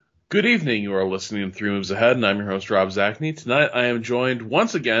Good evening. You are listening to Three Moves Ahead, and I'm your host, Rob Zacny. Tonight, I am joined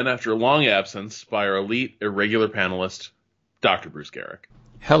once again, after a long absence, by our elite, irregular panelist, Dr. Bruce Garrick.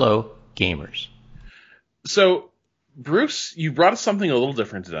 Hello, gamers. So, Bruce, you brought us something a little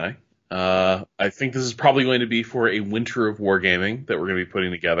different today. I think this is probably going to be for a winter of wargaming that we're going to be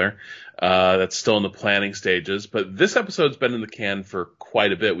putting together. That's still in the planning stages, but this episode's been in the can for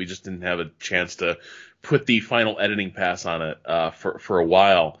quite a bit. We just didn't have a chance to put the final editing pass on it for a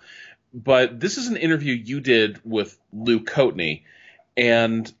while. But this is an interview you did with Lou Coatney,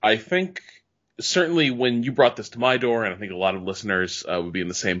 and I think certainly when you brought this to my door, and I think a lot of listeners would be in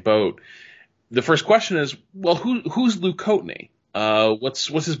the same boat, the first question is, well, who's Lou Coatney? What's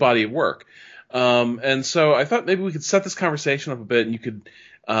his body of work? And so I thought maybe we could set this conversation up a bit, and you could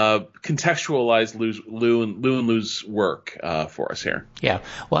contextualize Lou and Lou's work for us here. Yeah,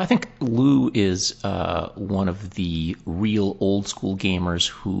 well, I think Lou is one of the real old school gamers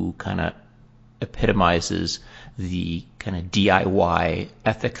who kind of epitomizes the kind of DIY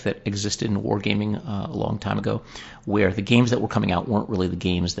ethic that existed in wargaming a long time ago, where the games that were coming out weren't really the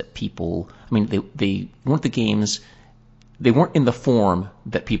games that people. I mean, they weren't the games. They weren't in the form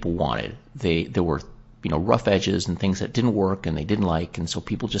that people wanted. There were rough edges and things that didn't work and they didn't like, and so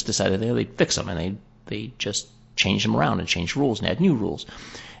people just decided they'd fix them, and they just changed them around and changed rules and add new rules.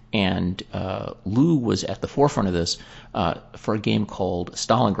 And Lou was at the forefront of this for a game called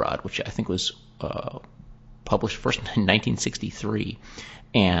Stalingrad, which I think was published first in 1963,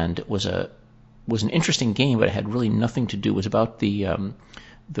 and was an interesting game, but it had really nothing to do. It was about the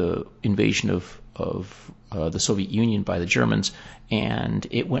invasion of the Soviet Union by the Germans, and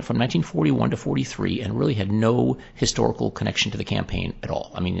it went from 1941 to 43 and really had no historical connection to the campaign at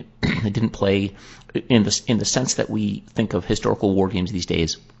all. I mean, it didn't play in the sense that we think of historical war games these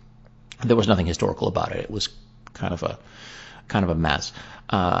days. There was nothing historical about it. It was kind of a mess.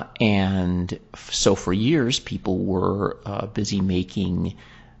 And so for years, people were busy making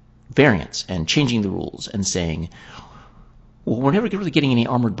variants and changing the rules and saying, well, we're never really getting any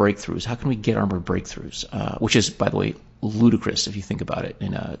armored breakthroughs. How can we get armored breakthroughs? Which is, by the way, ludicrous if you think about it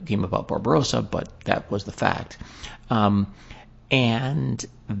in a game about Barbarossa, but that was the fact. And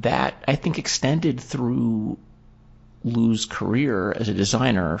that, I think, extended through Lou's career as a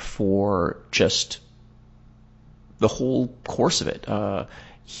designer for just the whole course of it.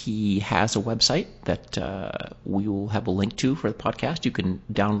 He has a website that we will have a link to for the podcast. You can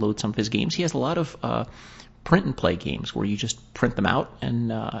download some of his games. He has a lot of print and play games where you just print them out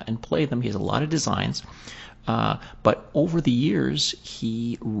and play them. He has a lot of designs. But over the years,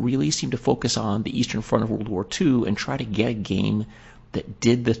 he really seemed to focus on the Eastern Front of World War II and try to get a game that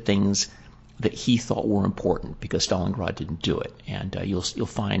did the things that he thought were important, because Stalingrad didn't do it. And you'll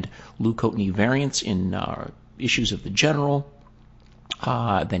find Lou Coatney variants in issues of the General.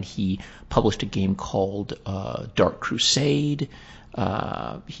 Then he published a game called Dark Crusade.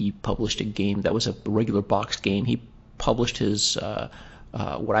 He published a game that was a regular boxed game. He published his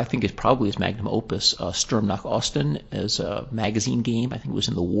what I think is probably his magnum opus, Sturm nach Osten, as a magazine game. I think it was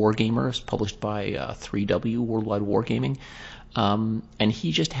in the War Gamer. It's published by 3W, Worldwide Wargaming. And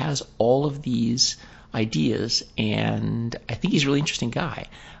he just has all of these ideas, and I think he's a really interesting guy.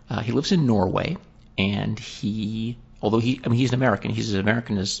 He lives in Norway, and he's an American. He's as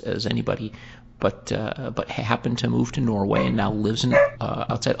American as anybody, but happened to move to Norway and now lives in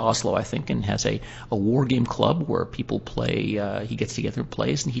outside Oslo, I think, and has a war game club where people play. He gets together and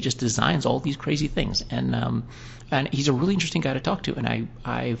plays, and he just designs all these crazy things. And he's a really interesting guy to talk to. And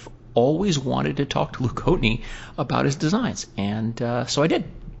I've always wanted to talk to Lou Coatney about his designs, and so I did.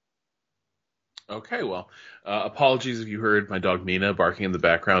 Okay, well, apologies if you heard my dog Mina barking in the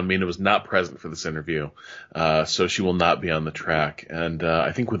background. Mina was not present for this interview, so she will not be on the track. And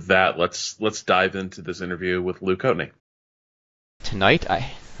I think with that, let's dive into this interview with Lou Coatney. Tonight,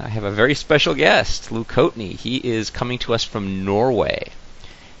 I have a very special guest, Lou Coatney. He is coming to us from Norway,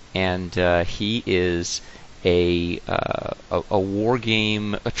 and he is a war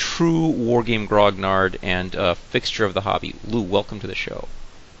game, a true war game grognard, and a fixture of the hobby. Lou, welcome to the show.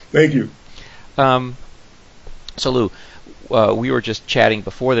 Thank you. So Lou, we were just chatting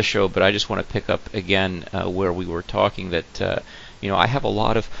before the show, but I just want to pick up again where we were talking that I have a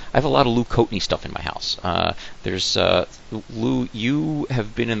lot of Lou Coatney stuff in my house. There's Lou, you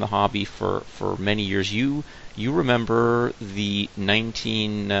have been in the hobby for many years. You remember the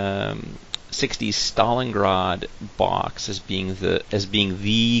 1960s Stalingrad box as being the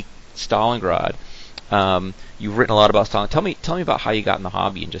Stalingrad. You've written a lot about Stalingrad. Tell me about how you got in the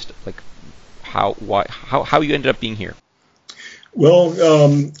hobby and just like how you ended up being here.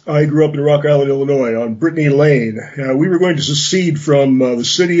 Well, I grew up in Rock Island, Illinois, on Brittany Lane. We were going to secede from the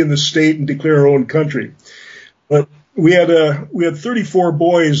city and the state and declare our own country. But we had 34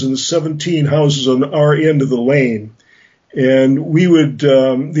 boys in the 17 houses on our end of the lane. And we would,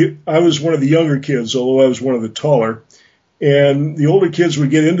 I was one of the younger kids, although I was one of the taller. And the older kids would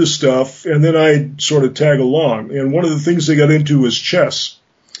get into stuff, and then I'd sort of tag along. And one of the things they got into was chess.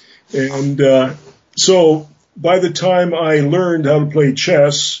 And so by the time I learned how to play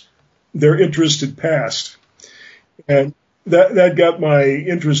chess, their interest had passed. And that got my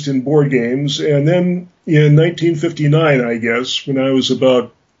interest in board games. And then in 1959, I guess, when I was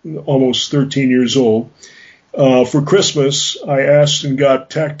about almost 13 years old, for Christmas, I asked and got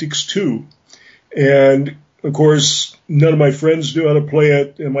Tactics 2. And, of course, none of my friends knew how to play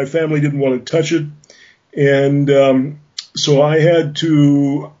it, and my family didn't want to touch it. And so I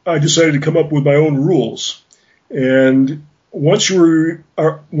decided to come up with my own rules. And once you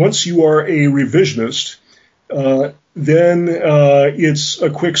are a revisionist, then it's a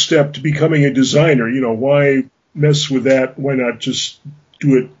quick step to becoming a designer. You know, why mess with that? Why not just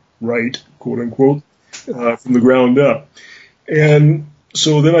do it right, quote unquote, from the ground up? And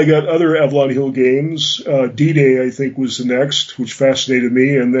so then I got other Avalon Hill games. D-Day, I think, was the next, which fascinated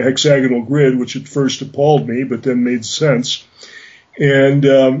me, and the hexagonal grid, which at first appalled me, but then made sense. And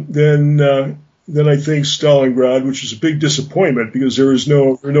then I think Stalingrad, which is a big disappointment because there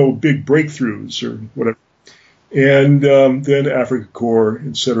were no big breakthroughs or whatever. And then Afrika Korps,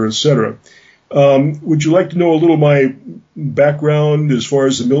 et cetera, et cetera. Would you like to know a little of my background as far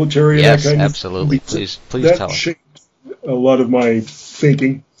as the military and Yes, that kind absolutely. of? Please that tell us. shaped a lot of my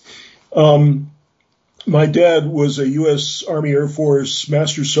thinking. My dad was a U.S. Army Air Force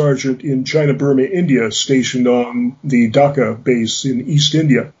Master Sergeant in China, Burma, India, stationed on the Dhaka base in East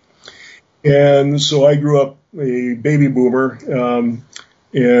India. And so I grew up a baby boomer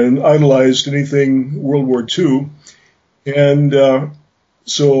and idolized anything World War II. And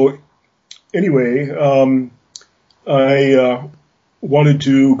so anyway, I wanted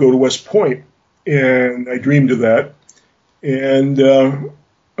to go to West Point, and I dreamed of that. And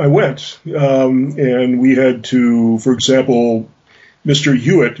I went, and we had to, for example, Mr.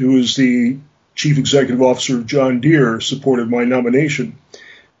 Hewitt, who was the chief executive officer of John Deere, supported my nomination,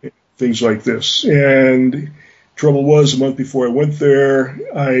 things like this. And trouble was, a month before I went there,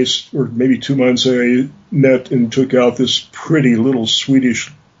 or maybe 2 months, I met and took out this pretty little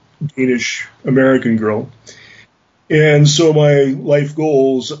Swedish, Danish American girl. And so my life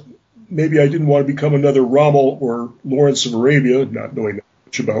goals, maybe I didn't want to become another Rommel or Lawrence of Arabia, not knowing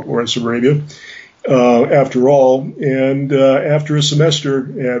much about Lawrence of Arabia, after all. And after a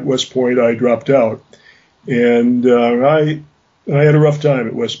semester at West Point, I dropped out. And I had a rough time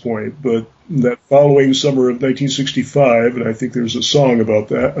at West Point, but that following summer of 1965, and I think there's a song about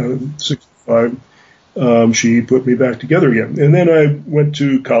that, 65, she put me back together again. And then I went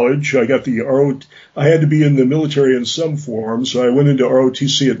to college. I got I had to be in the military in some form, so I went into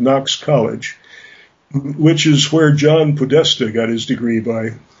ROTC at Knox College, which is where John Podesta got his degree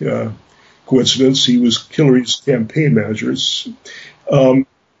by coincidence. He was Hillary's campaign manager.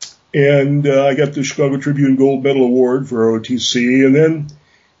 And I got the Chicago Tribune Gold Medal Award for ROTC, and then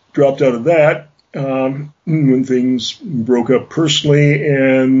dropped out of that when things broke up personally,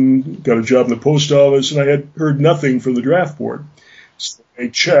 and got a job in the post office, and I had heard nothing from the draft board. So I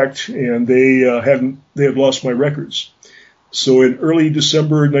checked, and they had lost my records. So in early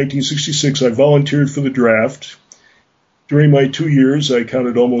December 1966, I volunteered for the draft. During my 2 years, I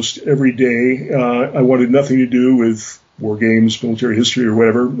counted almost every day. I wanted nothing to do with war games, military history, or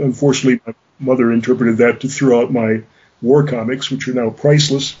whatever. Unfortunately, my mother interpreted that to throw out my war comics, which are now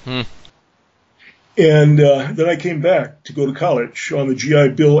priceless. And then I came back to go to college on the GI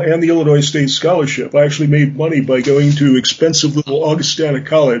Bill and the Illinois State Scholarship. I actually made money by going to expensive little Augustana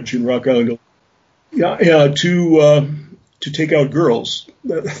College in Rock Island, to take out girls.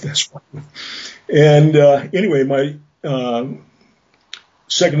 That's right. And anyway, my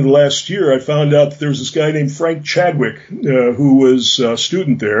second to the last year, I found out that there was this guy named Frank Chadwick who was a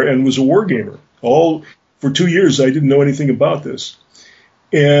student there and was a war gamer. For 2 years, I didn't know anything about this.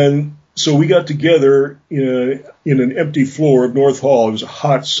 And so we got together in an empty floor of North Hall. It was a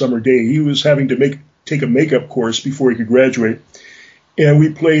hot summer day. He was having to take a makeup course before he could graduate. And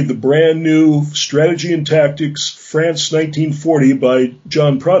we played the brand new Strategy and Tactics France 1940 by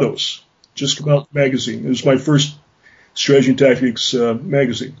John Prados. Just come out in the magazine. It was my first Strategy and Tactics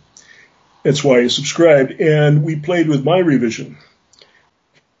magazine. That's why I subscribed. And we played with my revision.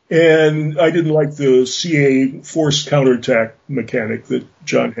 And I didn't like the CA forced counterattack mechanic that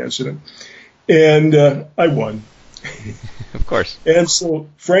John has in it. And I won. Of course. And so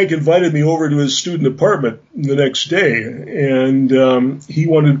Frank invited me over to his student apartment the next day, and he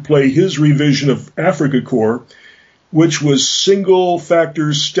wanted to play his revision of Afrika Korps, which was single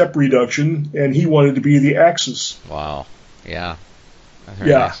factor step reduction, and he wanted to be the Axis. Wow. Yeah. That's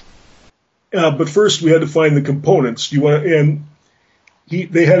very nice. But first we had to find the components.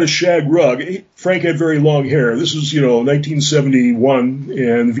 They had a shag rug. Frank had very long hair. This was, 1971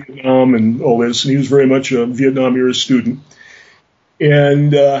 and Vietnam and all this, and he was very much a Vietnam era student.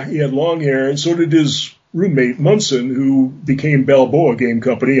 And he had long hair, and so did his roommate Munson, who became Balboa Game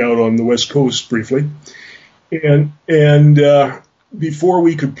Company out on the West Coast briefly. And before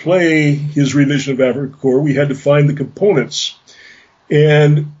we could play his revision of Afrika Korps, we had to find the components.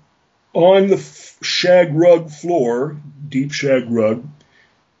 And on the shag rug floor, deep shag rug,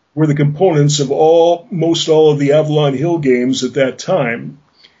 were the components of most all of the Avalon Hill games at that time.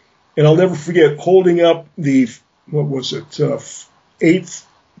 And I'll never forget holding up the, 8th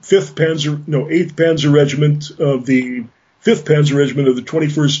Panzer Regiment of the 5th Panzer Regiment of the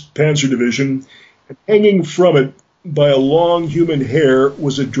 21st Panzer Division, and hanging from it by a long human hair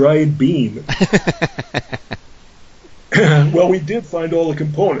was a dried bean. Well, we did find all the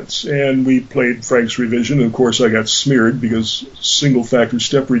components, and we played Frank's revision. And of course, I got smeared because single-factor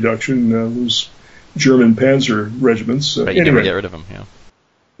step reduction was German Panzer regiments. But you never get rid of them, yeah.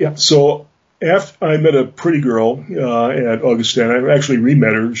 Yeah, so after I met a pretty girl at Augustana. I actually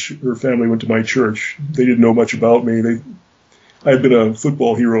re-met her. Her family went to my church. They didn't know much about me. I had been a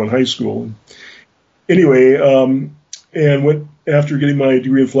football hero in high school. Anyway, and after getting my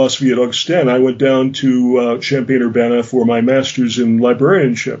degree in philosophy at Augustana, I went down to Champaign-Urbana for my master's in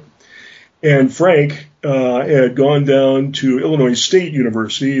librarianship. And Frank had gone down to Illinois State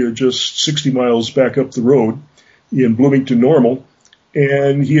University, just 60 miles back up the road in Bloomington Normal.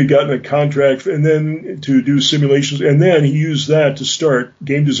 And he had gotten a contract and then to do simulations. And then he used that to start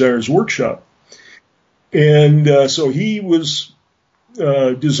Game Designers Workshop. And so he was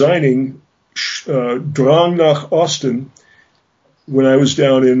designing Drang nach Osten when I was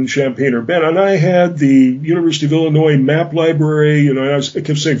down in Champaign-Urbana, and I had the University of Illinois map library. I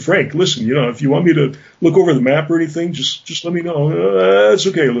kept saying, Frank, listen, if you want me to look over the map or anything, just let me know. That's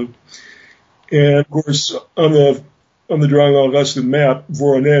okay, Luke. And of course, on the Drang nach Osten map,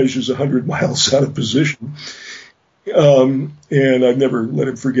 Voronezh is 100 miles out of position, and I've never let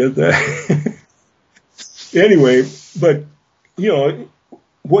him forget that. Anyway, but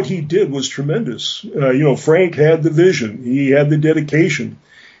what he did was tremendous. Frank had the vision. He had the dedication.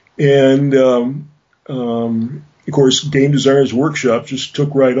 And, of course, Game Designers Workshop just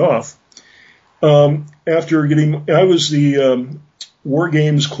took right off. I was the War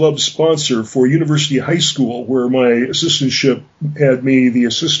Games Club sponsor for University High School, where my assistantship had me the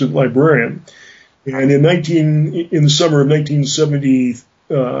assistant librarian. And in the summer of 1970,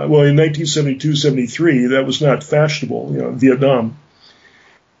 in 1972-73, that was not fashionable, Vietnam.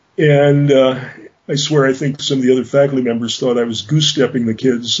 And I swear I think some of the other faculty members thought I was goose-stepping the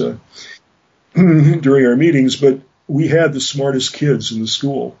kids during our meetings, but we had the smartest kids in the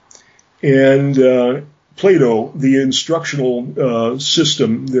school. And Plato, the instructional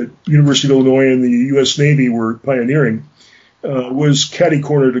system that University of Illinois and the U.S. Navy were pioneering, was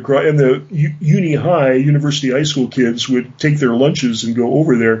catty-cornered across. And the uni-high, university high school kids would take their lunches and go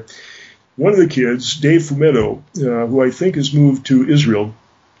over there. One of the kids, Dave Fumetto, who I think has moved to Israel,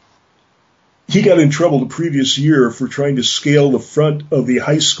 he got in trouble the previous year for trying to scale the front of the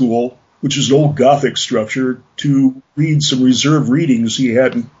high school, which is an old Gothic structure, to read some reserve readings he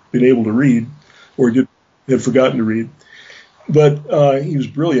hadn't been able to read or had forgotten to read. But he was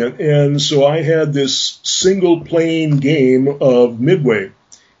brilliant. And so I had this single-plane game of Midway.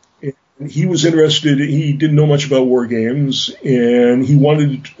 And he was interested. He didn't know much about war games, and he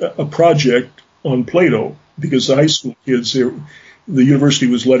wanted a project on Plato because the high school kids, the university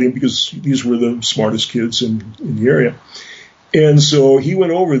was letting, because these were the smartest kids in the area. And so he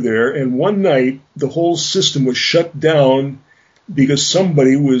went over there, and one night the whole system was shut down because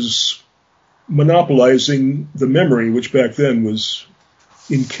somebody was monopolizing the memory, which back then was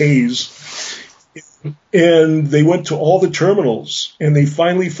in Ks. And they went to all the terminals, and they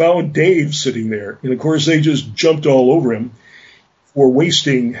finally found Dave sitting there. And, of course, they just jumped all over him for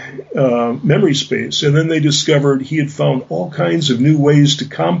wasting memory space. And then they discovered he had found all kinds of new ways to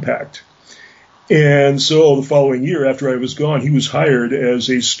compact. And so the following year, after I was gone, he was hired as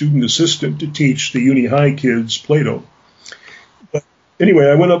a student assistant to teach the uni-high kids Plato. But anyway,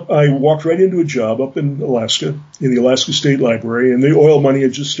 I walked right into a job up in Alaska, in the Alaska State Library, and the oil money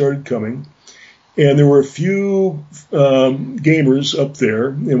had just started coming. And there were a few gamers up there,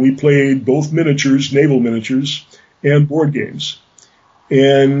 and we played both miniatures, naval miniatures, and board games.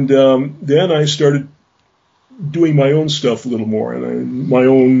 And then I started doing my own stuff a little more, and my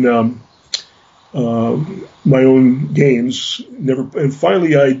own games. And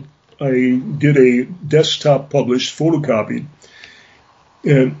finally, I did a desktop published, photocopied,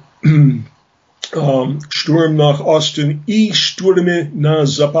 and Sturm nach Osten, Ich stürme nach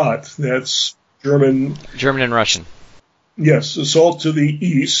Zapad. That's German. German and Russian. Yes, assault to the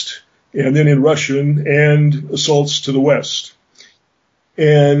east, and then in Russian, and assaults to the west.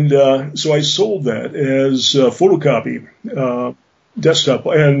 And so I sold that as a photocopy, desktop,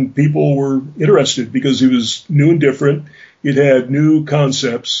 and people were interested because it was new and different. It had new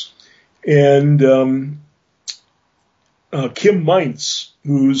concepts. And Kim Meintz,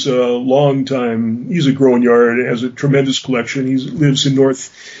 who's a he's a Grown-Yard, has a tremendous collection. He lives in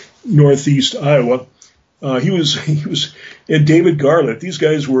northeast Iowa. He was, and David Garlett. These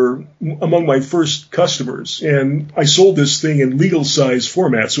guys were among my first customers, and I sold this thing in legal size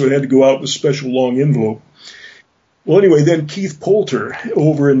format, so it had to go out in a special long envelope. Well, anyway, then Keith Poulter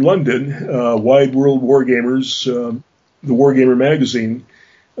over in London, Wide World Wargamers, the Wargamer magazine.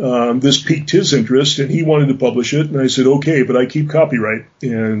 This piqued his interest, and he wanted to publish it. And I said, okay, but I keep copyright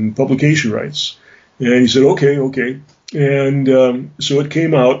and publication rights. And he said, okay. And so it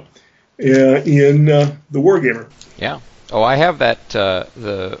came out in the Wargamer. Yeah. Oh, I have that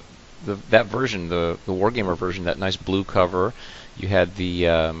that version, the Wargamer version, that nice blue cover. You had the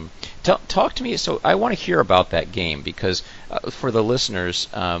talk to me. So I want to hear about that game because for the listeners.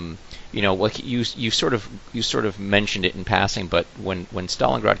 Like you sort of mentioned it in passing, but when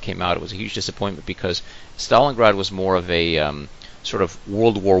Stalingrad came out, it was a huge disappointment because Stalingrad was more of a sort of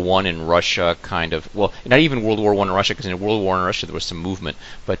World War I in Russia kind of. Well, not even World War I in Russia, because in World War I in Russia there was some movement,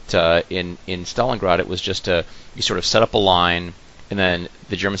 but in Stalingrad it was just you sort of set up a line, and then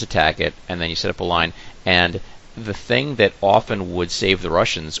the Germans attack it, and then you set up a line, and the thing that often would save the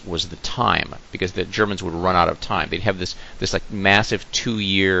Russians was the time, because the Germans would run out of time. They'd have this like massive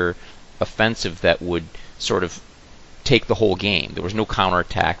 2-year offensive that would sort of take the whole game. There was no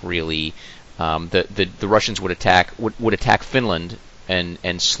counterattack really. The Russians would attack Finland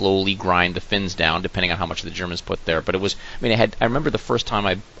and slowly grind the Finns down, depending on how much the Germans put there. But it was, I remember the first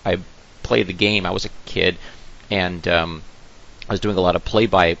time I played the game. I was a kid, and I was doing a lot of play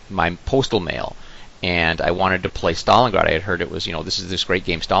by my postal mail, and I wanted to play Stalingrad. I had heard it was, this is this great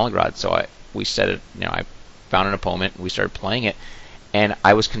game Stalingrad. So I found an opponent, and we started playing it. And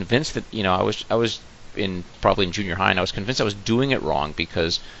I was convinced that, I was probably in junior high, and I was convinced I was doing it wrong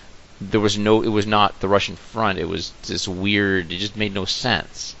because it was not the Russian front. It was this weird, it just made no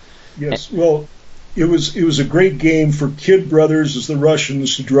sense. Yes, well, it was a great game for kid brothers as the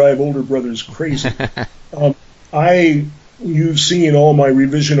Russians to drive older brothers crazy. You've seen all my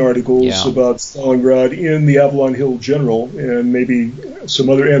revision articles about Stalingrad in the Avalon Hill General, and maybe some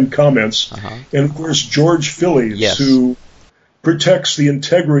other end comments. And of course, George Phillies, who protects the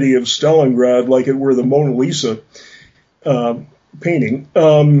integrity of Stalingrad like it were the Mona Lisa painting.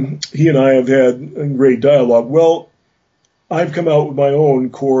 He and I have had a great dialogue. Well, I've come out with my own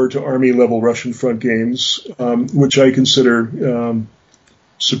core to Army level Russian front games, which I consider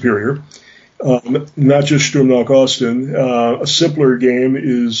superior. Not just Sturm nach Osten. A simpler game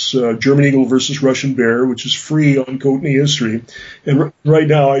is German Eagle versus Russian Bear, which is free on Koteny History. And right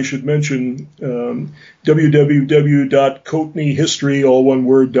now I should mention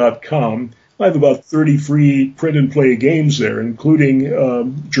www.kotenyhistory.com. I have about 30 free print and play games there, including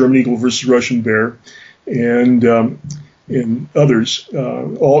German Eagle versus Russian Bear and others,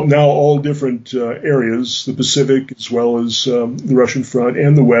 all different areas, the Pacific as well as the Russian front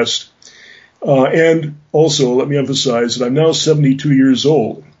and the West. And also, let me emphasize that I'm now 72 years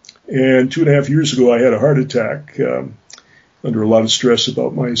old, and 2.5 years ago I had a heart attack under a lot of stress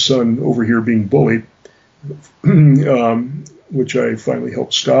about my son over here being bullied, which I finally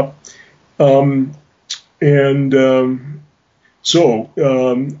helped stop. So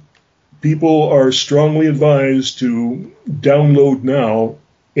people are strongly advised to download now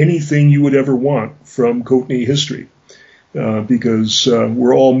anything you would ever want from Koteny History. Because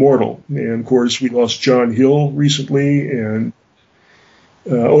we're all mortal. And, of course, we lost John Hill recently. And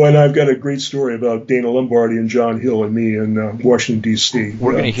I've got a great story about Dana Lombardi and John Hill and me in Washington, D.C.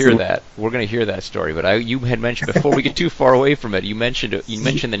 We're going to hear that. We're going to hear that story. But you had mentioned, before we get too far away from it, you mentioned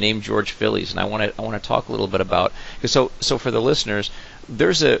the name George Phillies. And I want to talk a little bit about, so for the listeners,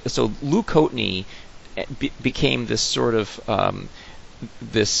 Lou Koteny became this sort of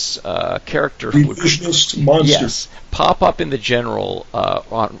character who would monster. Yes, pop up in the general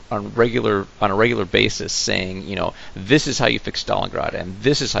on a regular basis, saying, this is how you fix Stalingrad, and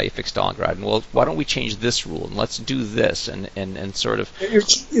this is how you fix Stalingrad, and well, why don't we change this rule, and let's do this, and sort of.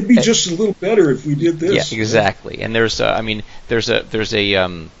 It'd be just a little better if we did this. Yeah, exactly. And there's a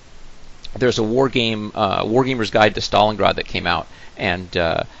Wargamer's Guide to Stalingrad that came out, and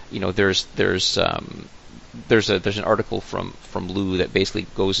there's an article from Lou that basically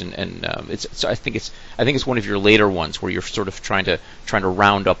goes and I think it's one of your later ones where you're sort of trying to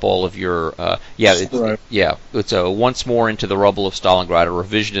round up all of your it's a once more into the rubble of Stalingrad, a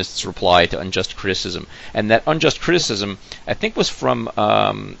revisionist's reply to unjust criticism, and that unjust criticism I think was from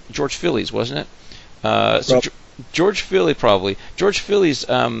George Phillies, wasn't it? George Phillies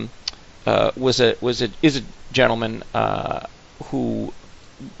is a gentleman who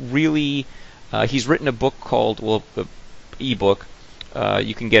really. He's written a book called, ebook.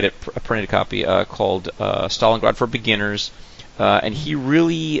 You can get a printed copy called Stalingrad for Beginners, and he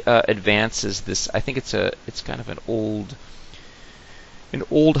really advances this. I think it's kind of an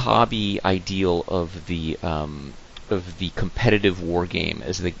old hobby ideal of the competitive war game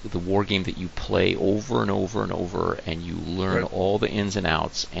as the war game that you play over and over and over, and you learn all the ins and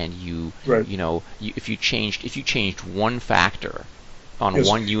outs, and if you changed one factor on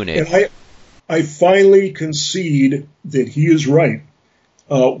one unit. And I finally concede that he is right.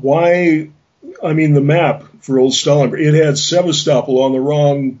 The map for old Stalingrad, it had Sevastopol on the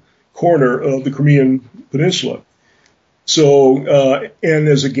wrong corner of the Crimean Peninsula. So, and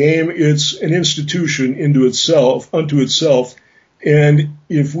as a game, it's an institution unto itself. And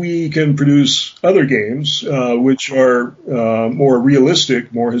if we can produce other games, which are more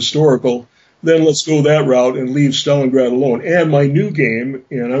realistic, more historical, then let's go that route and leave Stalingrad alone. And my new game,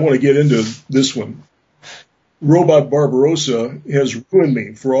 and I want to get into this one, Robot Barbarossa has ruined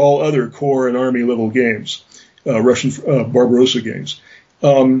me for all other Corps and Army level games, Russian Barbarossa games.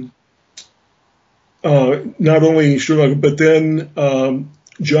 Not only Sherlock, but then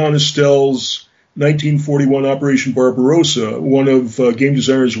John Estelle's 1941 Operation Barbarossa, one of Game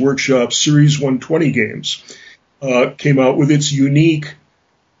Designers Workshop's Series 120 games, came out with its unique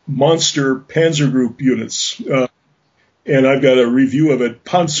monster Panzer Group units. And I've got a review of it,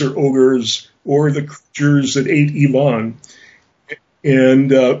 Panzer Ogres, or the creatures that ate Ivan.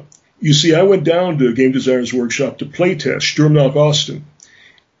 And you see, I went down to Game Designers Workshop to playtest Sturmknopf Austin.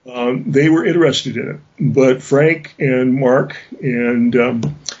 They were interested in it, but Frank and Mark and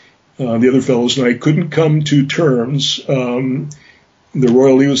the other fellows and I couldn't come to terms. The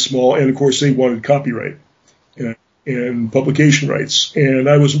royalty was small, and of course they wanted copyright and publication rights, and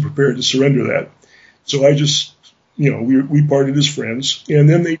I wasn't prepared to surrender that. So I just, we parted as friends, and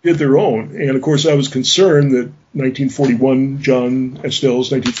then they did their own. And of course I was concerned that 1941, John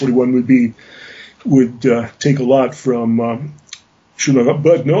Estelle's 1941 would take a lot from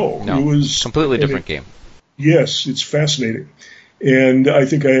but no, it was completely different game. Yes, it's fascinating, and I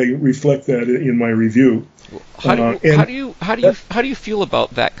think I reflect that in my review. How do you feel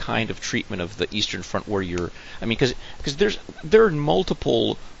about that kind of treatment of the Eastern Front, where because there are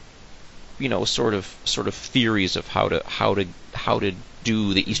multiple, sort of theories of how to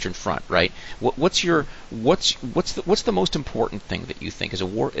do the Eastern Front, right? What's the most important thing that you think as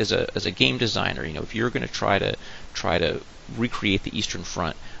a game designer? If you're going to try to recreate the Eastern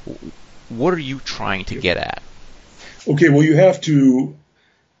Front, what are you trying to get at? Okay, well, you have to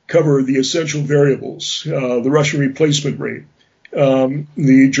cover the essential variables: the Russian replacement rate,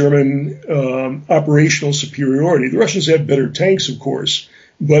 the German operational superiority. The Russians had better tanks, of course,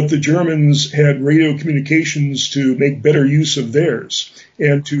 but the Germans had radio communications to make better use of theirs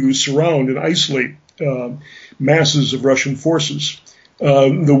and to surround and isolate masses of Russian forces,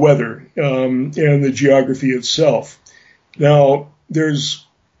 the weather, and the geography itself. Now,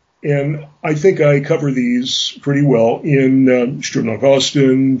 and I think I cover these pretty well in Sturmknopf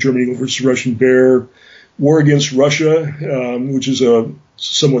Austin, German Eagle versus Russian Bear, War Against Russia, which is a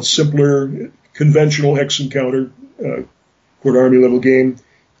somewhat simpler, conventional hex encounter, Court Army level game.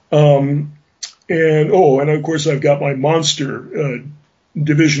 And of course I've got my monster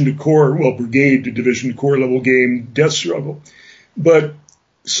division to corps, brigade to division to corps level game, Death Struggle. But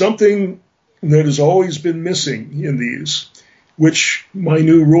something that has always been missing in these, which my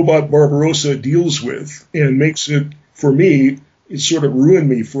new Robot Barbarossa deals with and makes it, for me, it sort of ruined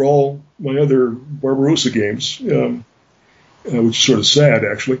me for all my other Barbarossa games, which is sort of sad,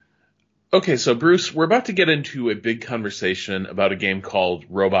 actually. Okay, so Bruce, we're about to get into a big conversation about a game called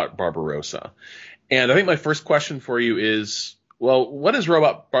Robot Barbarossa. And I think my first question for you is, well, what is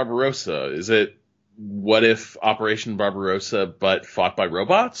Robot Barbarossa? Is it what if Operation Barbarossa but fought by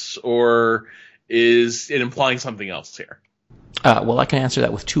robots, or is it implying something else here? Well, I can answer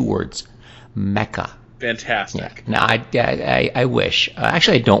that with 2 words: mecha. Fantastic. Yeah. Now, I wish.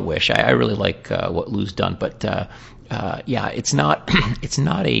 Actually, I don't wish. I really like what Lou's done, but it's not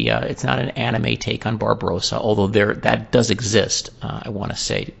an anime take on Barbarossa. Although that does exist. I want to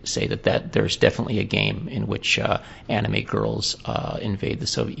say that there's definitely a game in which anime girls invade the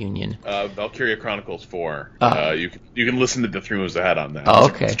Soviet Union. Valkyria Chronicles 4. You can listen to the 3 Moves Ahead on that. Oh,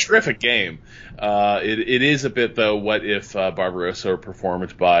 okay. It's a terrific game. It is a bit though. What if Barbarossa were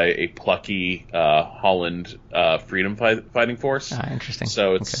performed by a plucky Holland freedom fighting force? Interesting.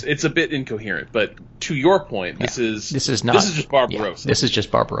 So it's a bit incoherent. But to your point, this is just Barbarossa. Yeah, this is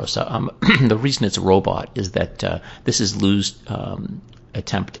just Barbarossa. The reason it's a robot is that this is Lou's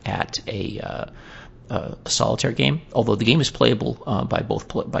attempt at a solitaire game. Although the game is playable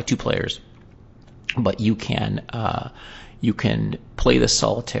by 2 players, but you can play the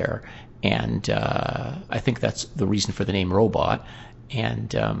solitaire, and I think that's the reason for the name Robot.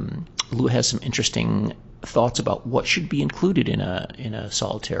 And Lou has some interesting thoughts about what should be included in a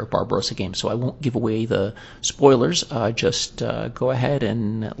solitaire Barbarossa game. So I won't give away the spoilers. Just go ahead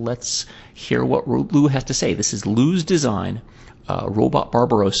and let's hear what Lou has to say. This is Lou's design, Robot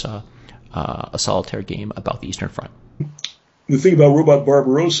Barbarossa, a solitaire game about the Eastern Front. The thing about Robot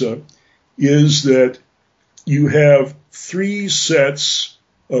Barbarossa is that you have 3 sets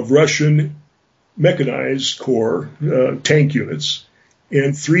of Russian mechanized corps tank units,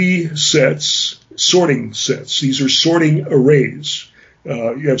 and 3 sorting sets. These are sorting arrays.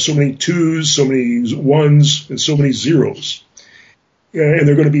 You have so many 2s, so many 1s, and so many 0s. And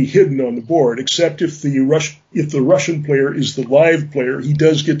they're going to be hidden on the board, except if the Russian player is the live player, he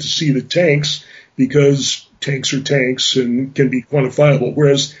does get to see the tanks, because tanks are tanks and can be quantifiable.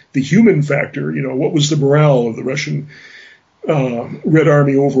 Whereas the human factor, what was the morale of the Russian Red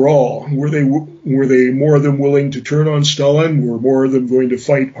Army overall? Were they more than willing to turn on Stalin? Were more of them going to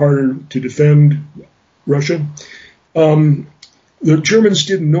fight harder to defend Russia? The Germans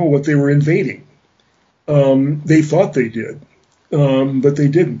didn't know what they were invading. They thought they did, but they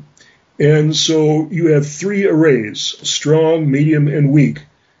didn't. And so you have 3 arrays: strong, medium, and weak.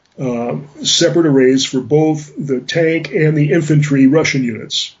 Separate arrays for both the tank and the infantry Russian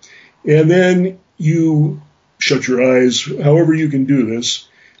units. And then you shut your eyes, however you can do this.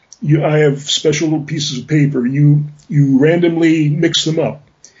 I have special little pieces of paper. You randomly mix them up,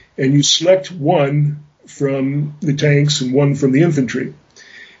 and you select 1 from the tanks and 1 from the infantry.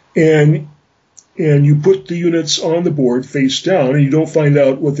 And you put the units on the board face down, and you don't find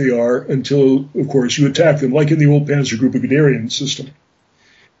out what they are until, of course, you attack them, like in the old Panzergruppe-Guderian system.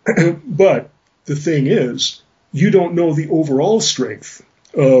 But the thing is, you don't know the overall strength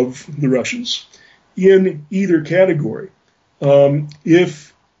of the Russians in either category.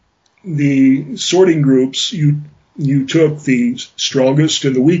 If the sorting groups, you took the strongest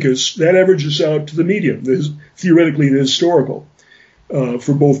and the weakest, that averages out to the medium, theoretically the historical,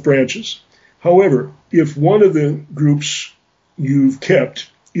 for both branches. However, if one of the groups you've kept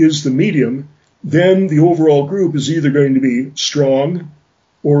is the medium, then the overall group is either going to be strong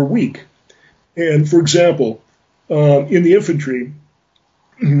or weak. And for example, in the infantry,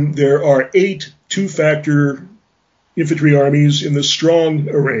 there are 8 2-factor infantry armies in the strong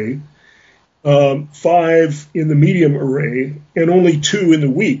array, 5 in the medium array, and only 2 in the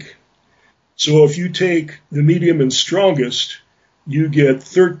weak. So if you take the medium and strongest, you get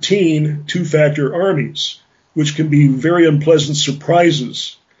 13 2-factor armies, which can be very unpleasant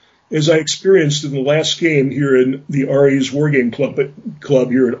surprises. As I experienced in the last game here in the Ares Wargame Club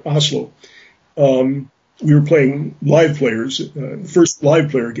here in Oslo, we were playing live players, the first live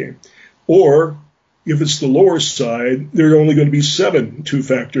player game. Or if it's the lower side, there are only going to be 7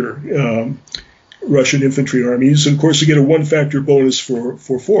 2-factor Russian infantry armies. And of course, you get a 1-factor bonus for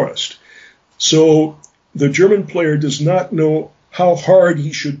forest. So the German player does not know how hard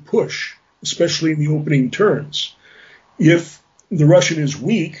he should push, especially in the opening turns. If the Russian is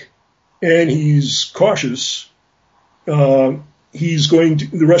weak and he's cautious, the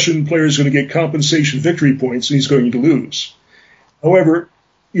Russian player is going to get compensation victory points, and he's going to lose. However,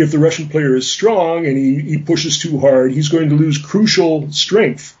 if the Russian player is strong and he pushes too hard, he's going to lose crucial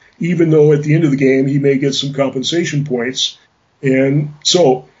strength, even though at the end of the game he may get some compensation points. And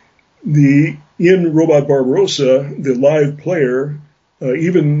so in Robot Barbarossa, the live player,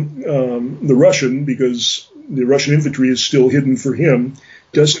 even the Russian, because the Russian infantry is still hidden for him,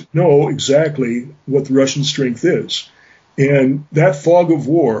 doesn't know exactly what the Russian strength is. And that fog of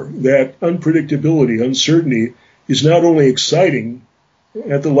war, that unpredictability, uncertainty, is not only exciting,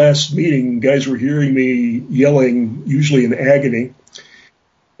 at the last meeting, guys were hearing me yelling, usually in agony.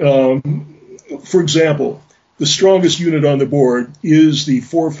 For example, the strongest unit on the board is the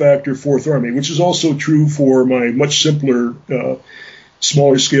 4-factor Fourth Army, which is also true for my much simpler,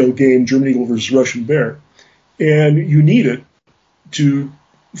 smaller scale game, German Eagle versus Russian Bear. And you need it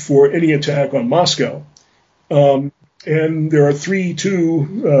for any attack on Moscow. And there are 3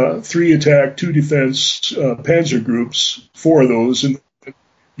 attack, 2 defense panzer groups, 4 of those, and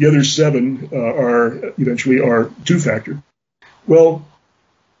the other 7 are eventually 2-factor. Well,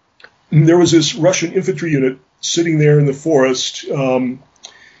 there was this Russian infantry unit sitting there in the forest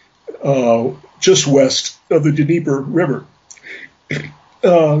just west of the Dnieper River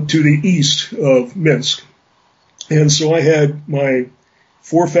to the east of Minsk. And so I had my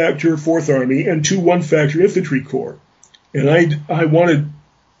 4-factor Fourth Army and 2 1-factor infantry corps. And I wanted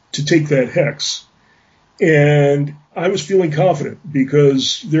to take that hex. And I was feeling confident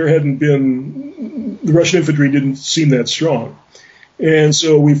because the Russian infantry didn't seem that strong. And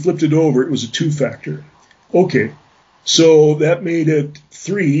so we flipped it over. It was a 2-factor. Okay. So that made it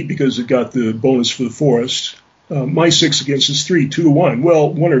 3 because it got the bonus for the forest. My 6 against his 3, 2 to 1.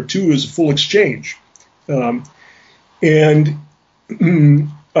 Well, 1 or 2 is a full exchange. And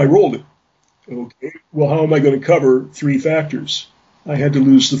I rolled it. Okay. Well, how am I going to cover 3 factors? I had to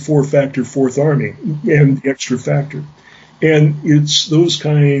lose the 4-factor Fourth Army and the extra factor. And it's those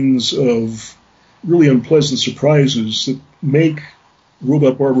kinds of really unpleasant surprises that make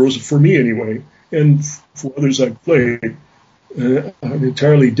Robot Barbarossa, for me anyway, and for others I've played, an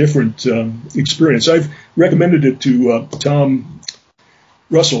entirely different experience. I've recommended it to Tom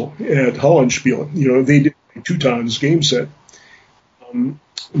Russell at Hollandspiele. You know, they did Teuton's game set.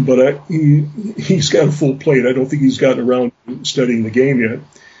 But he's got a full plate. I don't think he's gotten around to studying the game yet.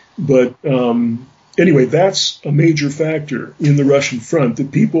 But anyway, that's a major factor in the Russian front that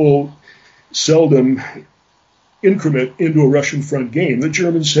people seldom increment into a Russian front game. The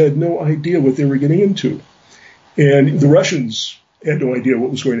Germans had no idea what they were getting into. And the Russians had no idea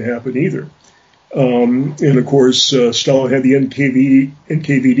what was going to happen either. And of course, Stalin had the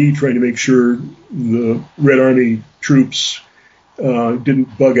NKVD trying to make sure the Red Army troops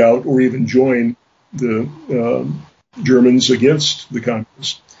didn't bug out or even join the Germans against the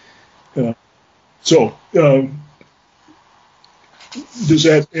communists. So, does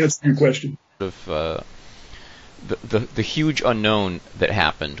that answer your question? The huge unknown that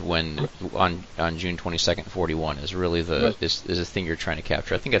happened when on June 22nd, 41 is really is the thing you're trying to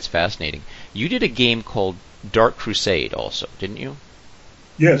capture. I think that's fascinating. You did a game called Dark Crusade also, didn't you?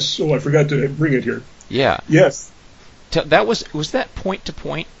 Yes. Oh, I forgot to bring it here. Yeah. Yes. That was that point to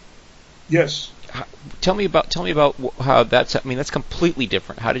point? Yes. Tell me about how that's. I mean, that's completely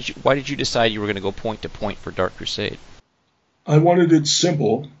different. Why did you decide you were going to go point to point for Dark Crusade? I wanted it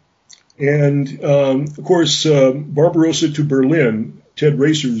simple, and of course, Barbarossa to Berlin, Ted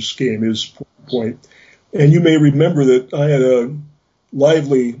Racer's game is point to point, and you may remember that I had a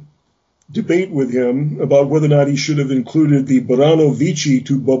lively debate with him about whether or not he should have included the Baranovici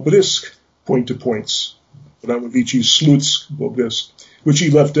to Bobrisk point to points. Baranovici Slutsk Bobrisk, which he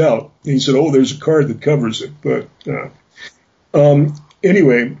left out. And he said, "Oh, there's a card that covers it." But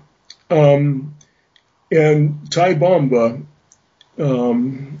anyway, and Ty Bomba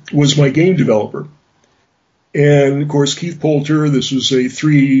was my game developer. And, of course, Keith Poulter, this was a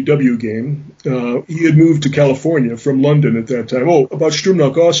 3W game. He had moved to California from London at that time. Oh, about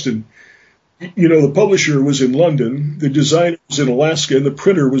Sturmknock Austin. You know, the publisher was in London, the designer was in Alaska, and the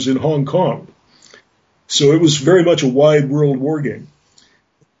printer was in Hong Kong. So it was very much a wide world war game.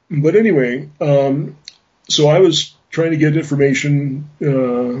 But anyway, so I was trying to get information,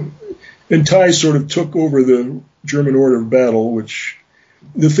 and Ty sort of took over the German order of battle, which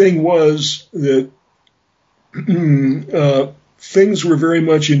the thing was that things were very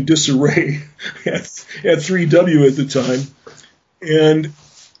much in disarray at 3W at the time. And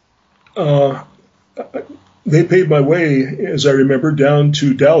they paid my way, as I remember, down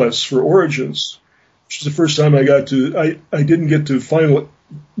to Dallas for Origins, which is the first time I didn't get to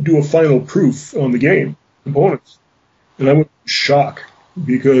do a final proof on the game components. And I went in shock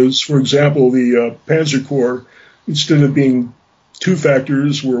because, for example, the Panzer Corps, instead of being 2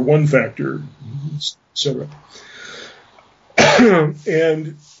 factors, were 1 factor, etc.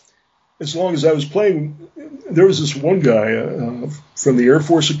 And as long as I was playing, there was this one guy from the Air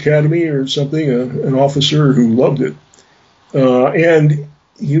Force Academy or something, an officer who loved it. And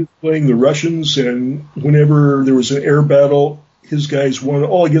he was playing the Russians, and whenever there was an air battle, his guys won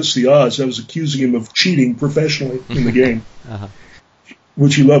all against the odds. I was accusing him of cheating professionally in the game,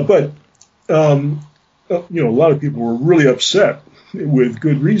 which he loved. But, a lot of people were really upset with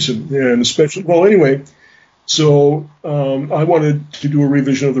good reason, and especially, well, anyway, so I wanted to do a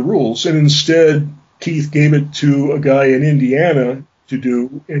revision of the rules, and instead Keith gave it to a guy in Indiana to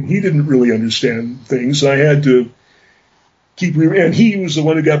do, and he didn't really understand things. I had to and he was the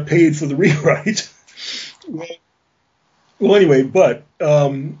one who got paid for the rewrite. Well, anyway, but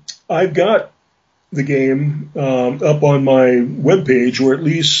I've got the game up on my webpage, or at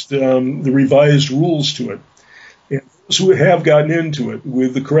least the revised rules to it. And those who have gotten into it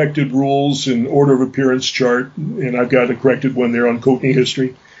with the corrected rules and order of appearance chart, and I've got a corrected one there on Koteny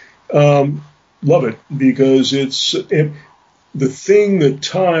history, love it, because it's the thing that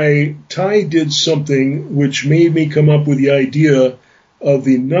Ty did something which made me come up with the idea of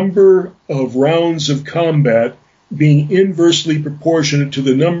the number of rounds of combat being inversely proportionate to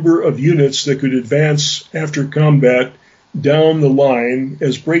the number of units that could advance after combat down the line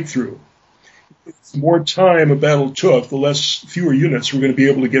as breakthrough. The more time a battle took, the fewer units were going to be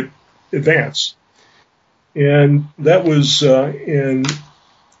able to get advance. And that was, and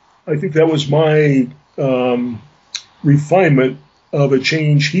I think that was my refinement of a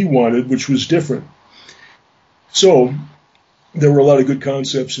change he wanted, which was different. So there were a lot of good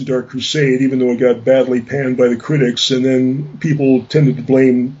concepts in Dark Crusade, even though it got badly panned by the critics, and then people tended to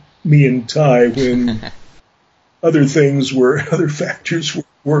blame me and Ty when other factors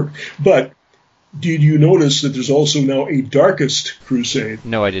were. But did you notice that there's also now a Darkest Crusade?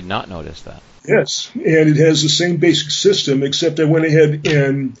 No, I did not notice that. Yes, and it has the same basic system, except I went ahead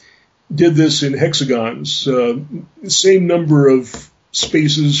and did this in hexagons, same number of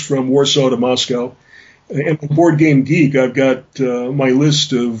spaces from Warsaw to Moscow. And on Board Game Geek, I've got my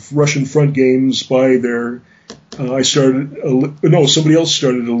list of Russian front games by their. Somebody else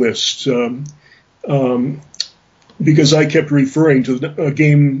started a list because I kept referring to a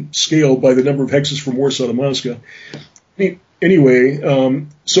game scale by the number of hexes from Warsaw to Moscow. Anyway,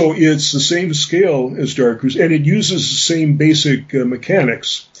 so it's the same scale as Dark Crusade, and it uses the same basic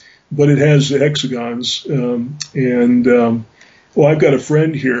mechanics, but it has the hexagons. I've got a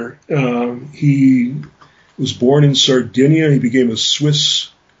friend here. He was born in Sardinia. He became a Swiss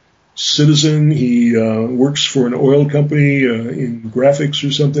citizen. He works for an oil company in graphics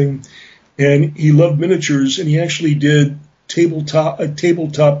or something. And he loved miniatures, and he actually did a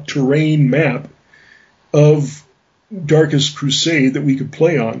tabletop terrain map of Darkest Crusade that we could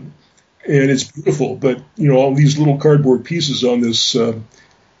play on. And it's beautiful, but, all these little cardboard pieces on this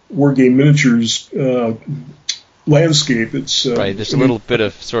War Game Miniatures landscape. It's right. There's a little bit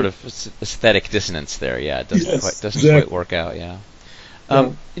of sort of aesthetic dissonance there. Yeah, it doesn't quite work out. Yeah.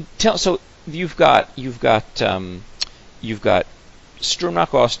 So you've got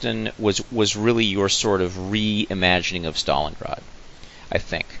Sturmnach Austin was really your sort of reimagining of Stalingrad, I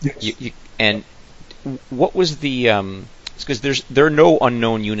think. Yes. And what was the? Because there are no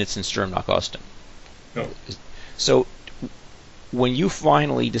unknown units in Sturmnach Austin. No. So when you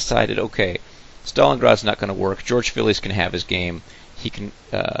finally decided, okay, Stalingrad's not going to work. George Phillies can have his game. He can.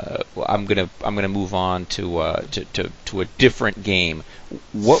 I'm gonna move on to a different game.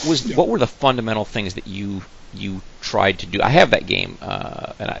 What were the fundamental things that you tried to do? I have that game,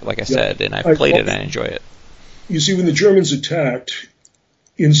 and I said, and I've played it and I enjoy it. You see, when the Germans attacked,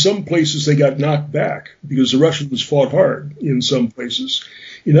 in some places they got knocked back because the Russians fought hard. In some places,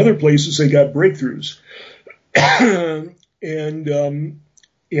 in other places they got breakthroughs, and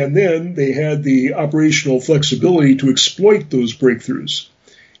then they had the operational flexibility to exploit those breakthroughs.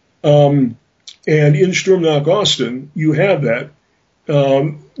 And in Sturmnach Austin, you have that.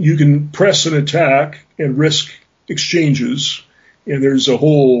 You can press an attack and risk exchanges, and there's a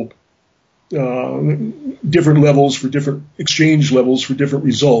whole different levels for different exchange levels for different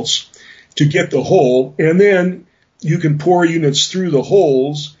results to get the hole. And then you can pour units through the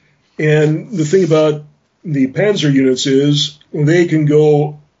holes. And the thing about the Panzer units is they can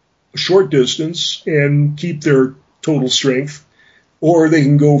go a short distance and keep their total strength, or they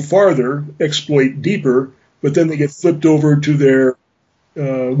can go farther, exploit deeper, but then they get flipped over to their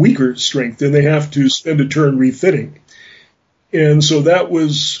weaker strength, and they have to spend a turn refitting. And so that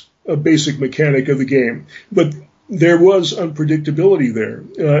was a basic mechanic of the game. But there was unpredictability there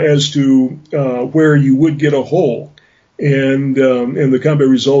as to where you would get a hole. And the combat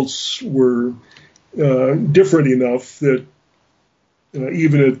results were different enough that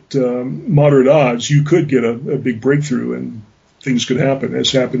even at moderate odds, you could get a big breakthrough and things could happen,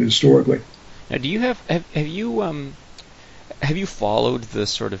 as happened historically. Now, do you have you followed the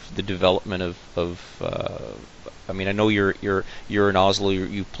sort of the development of I mean, I know you're in Oslo,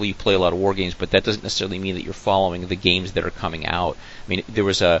 you play a lot of war games, but that doesn't necessarily mean that you're following the games that are coming out. I mean, there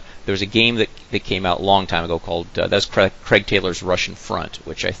was a game that came out a long time ago called that's Craig Taylor's Russian Front,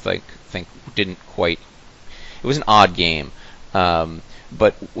 which I think didn't quite. It was an odd game.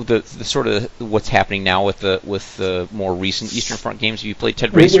 But the sort of what's happening now with the more recent Eastern Front games, have you played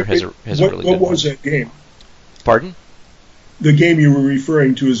Ted Racer? Has a really good one. What was that game? Pardon? The game you were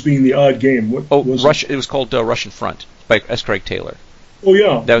referring to as being the odd game. What was it was called Russian Front by S. Craig Taylor. Oh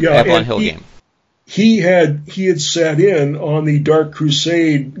yeah, that was the Avalon Hill game. He had sat in on the Dark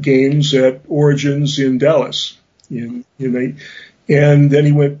Crusade games at Origins in Dallas. And then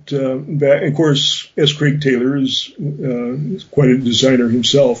he went back. Of course, S. Craig Taylor is quite a designer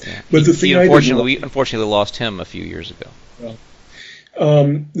himself. Yeah. But the thing we unfortunately lost him a few years ago.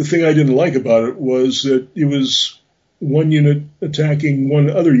 The thing I didn't like about it was that it was one unit attacking one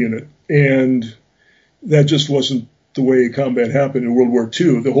other unit, and that just wasn't the way combat happened in World War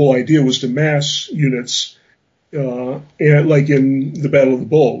II. The whole idea was to mass units, and like in the Battle of the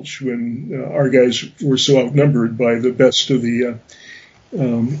Bulge, when our guys were so outnumbered by the best of the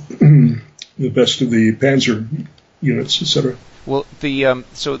Panzer units, etc. Well,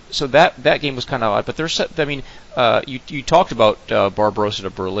 so that game was kind of odd, but there's, I mean, you talked about Barbarossa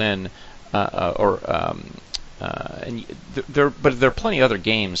to Berlin, and there are plenty of other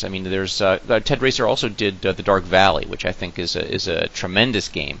games. I mean, there's Ted Racer also did the Dark Valley, which I think is a tremendous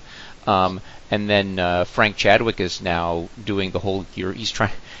game. And then Frank Chadwick is now doing the whole. He's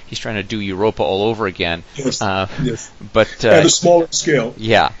trying to do Europa all over again. Yes. Yes. But at a smaller scale.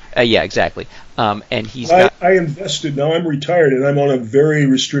 Yeah. Yeah. Exactly. And I invested. Now I'm retired and I'm on a very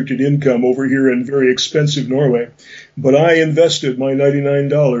restricted income over here in very expensive Norway. But I invested my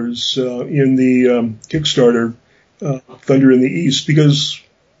 $99 in the Kickstarter Thunder in the East because,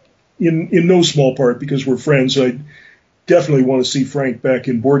 in no small part, because we're friends. I definitely want to see Frank back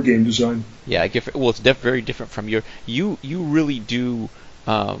in board game design. Yeah, it's very different from you really do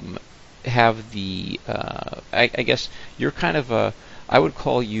have the. I guess you're kind of I would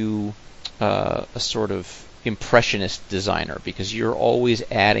call you a sort of impressionist designer because you're always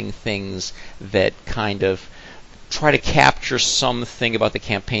adding things that kind of try to capture something about the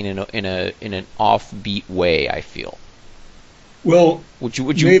campaign in an offbeat way. I feel. Well, would you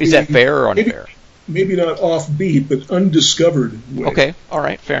maybe, is that fair or unfair? Maybe not offbeat, but undiscovered way. Okay, all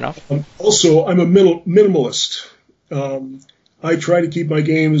right, fair enough. Also, I'm a minimalist. I try to keep my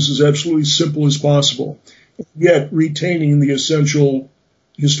games as absolutely simple as possible, yet retaining the essential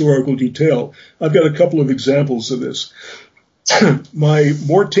historical detail. I've got a couple of examples of this. My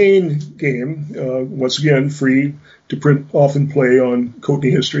Mortain game, once again, free to print off and play on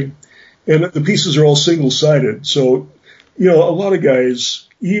Coatney History, and the pieces are all single-sided. So, a lot of guys,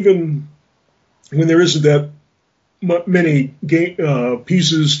 even when there isn't that many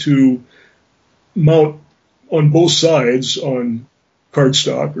pieces to mount on both sides on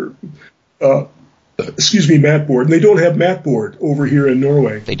cardstock or, mat board. And they don't have mat board over here in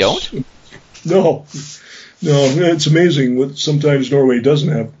Norway. They don't? No. It's amazing what sometimes Norway doesn't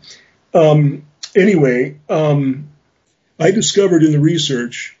have. Anyway, I discovered in the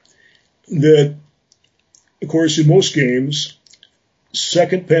research that, of course, in most games,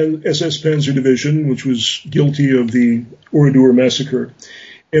 2nd SS Panzer Division, which was guilty of the Oradour massacre,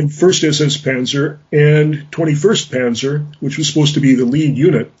 and 1st SS Panzer and 21st Panzer, which was supposed to be the lead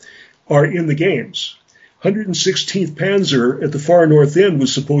unit, are in the games. 116th Panzer at the far north end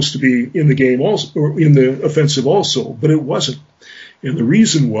was supposed to be in the game also, or in the offensive also, but it wasn't. And the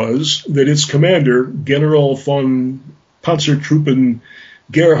reason was that its commander, General von Panzertruppen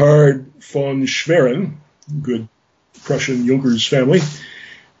Gerhard von Schwerin, good Prussian Junkers family,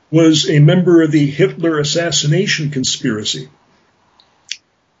 was a member of the Hitler assassination conspiracy.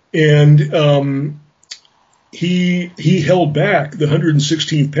 And he held back the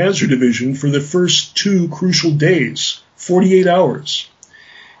 116th Panzer Division for the first 2 crucial days, 48 hours.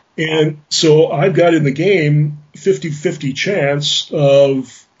 And so I've got in the game 50-50 chance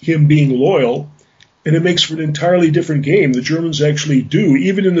of him being loyal, and it makes for an entirely different game. The Germans actually do,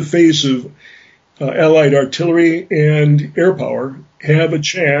 even in the face of Allied artillery and air power, have a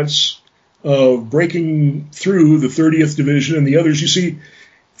chance of breaking through the 30th Division and the others. You see,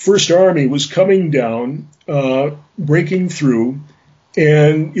 First Army was coming down, breaking through,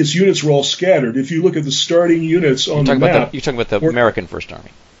 and its units were all scattered. If you look at the starting units on the map... You're talking about the American First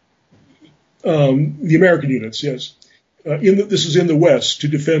Army. The American units, yes. This is in the west to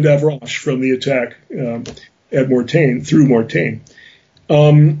defend Avranches from the attack at Mortain, through Mortain.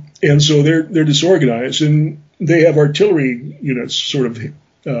 And so they're disorganized, and they have artillery units, sort of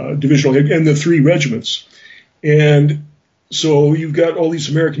divisional, and the 3 regiments. And so you've got all these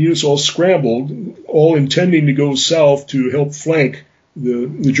American units all scrambled, all intending to go south to help flank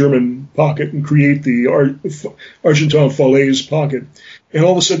the German pocket and create the Argenton-Falaise pocket. And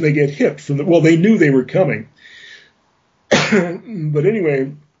all of a sudden they get hit from they knew they were coming. But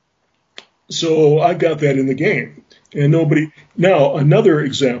anyway, so I got that in the game. And now another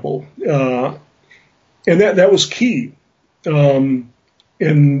example, and that was key. And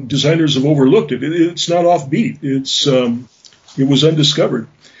designers have overlooked it. It's not offbeat. It was undiscovered.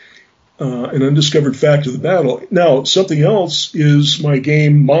 An undiscovered fact of the battle. Now, something else is my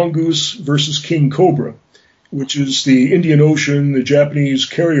game Mongoose versus King Cobra, which is the Indian Ocean, the Japanese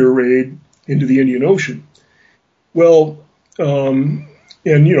carrier raid into the Indian Ocean. Well, and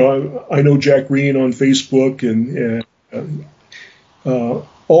I know Jack Green on Facebook and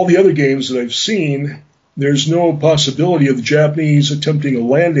all the other games that I've seen. There's no possibility of the Japanese attempting a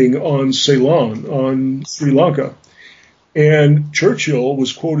landing on Ceylon, on Sri Lanka. And Churchill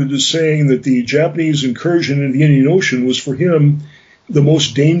was quoted as saying that the Japanese incursion into the Indian Ocean was for him the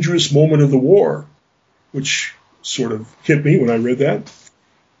most dangerous moment of the war, which sort of hit me when I read that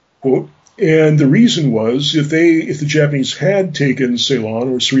quote. And the reason was if the Japanese had taken Ceylon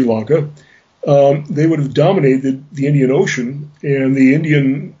or Sri Lanka, they would have dominated the Indian Ocean, and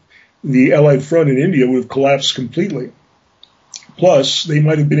the Allied front in India would have collapsed completely. Plus, the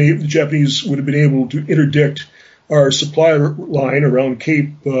Japanese would have been able to interdict our supply line around Cape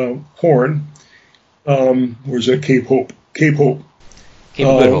Horn. Or is that Cape Hope? Cape Hope. Cape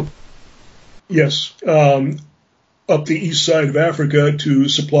Good Hope. Yes. Up the east side of Africa to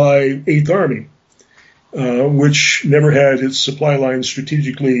supply 8th Army, which never had its supply line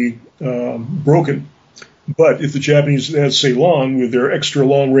strategically broken. But if the Japanese had Ceylon with their extra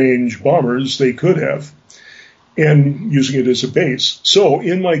long-range bombers, they could have, and using it as a base. So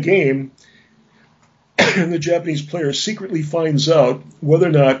in my game, the Japanese player secretly finds out whether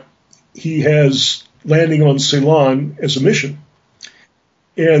or not he has landing on Ceylon as a mission.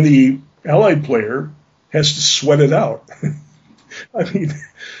 And the Allied player has to sweat it out. I mean,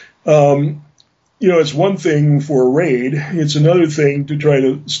 it's one thing for a raid. It's another thing to try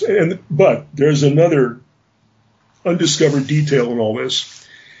to, but there's another undiscovered detail in all this.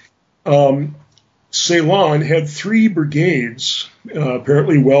 Ceylon had 3 brigades,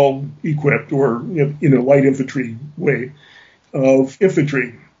 apparently well equipped, or in a light infantry way, of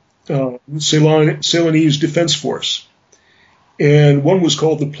infantry, Ceylonese Defense Force. And one was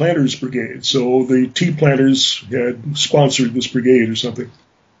called the Planters Brigade. So the tea planters had sponsored this brigade or something.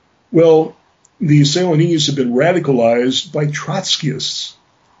 Well, the Ceylonese have been radicalized by Trotskyists,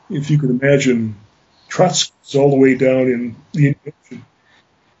 if you can imagine Trotskyists all the way down in the Indian Ocean.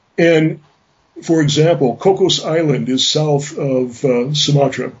 And for example, Cocos Island is south of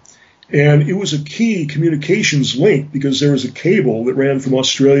Sumatra, and it was a key communications link because there was a cable that ran from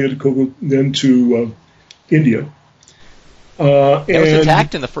Australia to Cocos, then to India. It was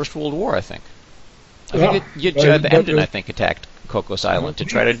attacked in the First World War, I think. The Emden, I think, attacked Cocos Island to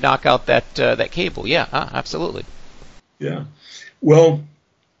try to knock out that cable. Yeah, absolutely. Yeah. Well,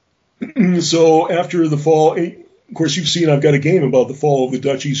 so after the fall. Of course, you've seen I've got a game about the fall of the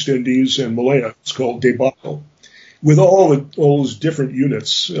Dutch East Indies and Malaya. It's called Debacle, with all those different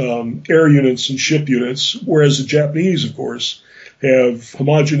units, air units and ship units, whereas the Japanese, of course, have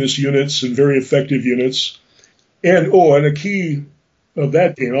homogeneous units and very effective units. And a key of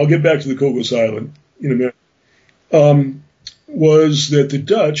that game, I'll get back to the Cocos Island in a minute, was that the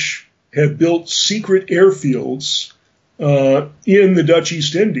Dutch had built secret airfields in the Dutch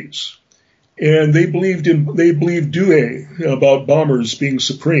East Indies. And they believed Douay about bombers being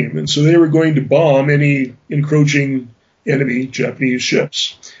supreme. And so they were going to bomb any encroaching enemy Japanese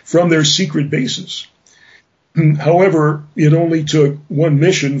ships from their secret bases. However, it only took one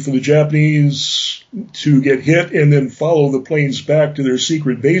mission for the Japanese to get hit and then follow the planes back to their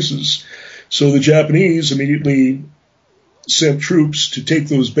secret bases. So the Japanese immediately sent troops to take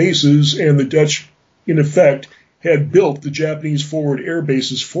those bases, and the Dutch, in effect, had built the Japanese forward air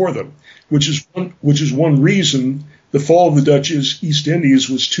bases for them, which is one reason the fall of the Dutch East Indies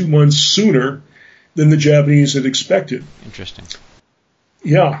was 2 months sooner than the Japanese had expected. Interesting.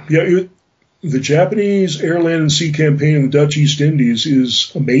 Yeah. The Japanese air, land, and sea campaign in the Dutch East Indies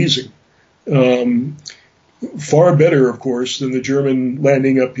is amazing. Far better, of course, than the German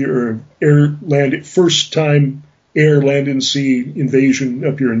landing up here, first time air, land, and sea invasion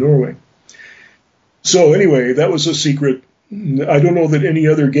up here in Norway. So anyway, that was a secret. I don't know that any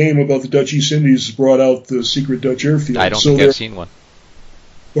other game about the Dutch East Indies brought out the secret Dutch airfield. I don't think I've seen one.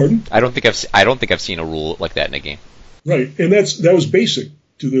 Pardon? I don't think I've seen a rule like that in a game. Right, and that was basic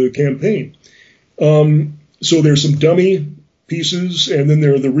to the campaign. So there's some dummy pieces, and then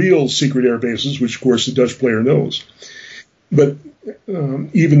there are the real secret air bases, which of course the Dutch player knows. But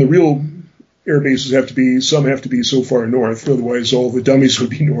even the real air bases have to be so far north, otherwise all the dummies would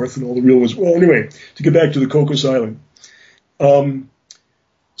be north and all the real ones. Well, anyway, to get back to the Cocos Island.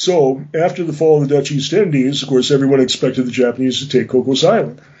 So after the fall of the Dutch East Indies, of course, everyone expected the Japanese to take Cocos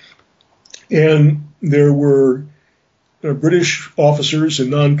Island. And there were British officers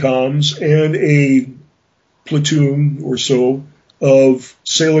and non-coms and a platoon or so of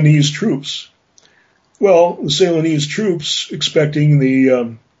Ceylonese troops. Well, the Ceylonese troops, expecting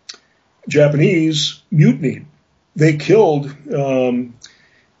the Japanese, mutinied. They killed about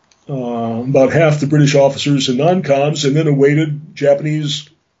half the British officers and non-coms and then awaited Japanese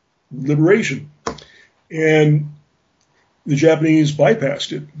liberation. And the Japanese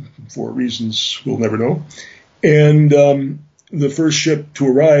bypassed it for reasons we'll never know. And the first ship to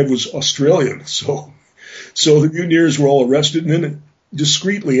arrive was Australian. So the mutineers were all arrested, and then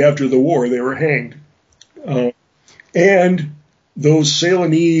discreetly after the war they were hanged. And those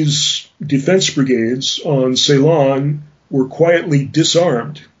Ceylonese defense brigades on Ceylon were quietly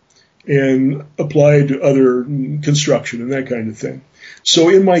disarmed and applied to other construction and that kind of thing. So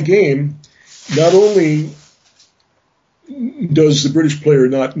in my game, not only does the British player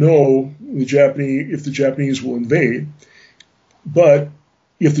not know if the Japanese will invade, but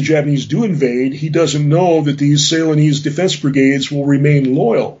if the Japanese do invade, he doesn't know that these Ceylonese defense brigades will remain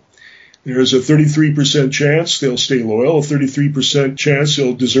loyal. There's a 33% chance they'll stay loyal, a 33% chance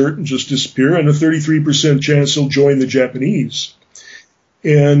they'll desert and just disappear, and a 33% chance they'll join the Japanese.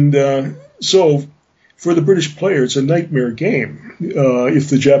 And so for the British player, it's a nightmare game if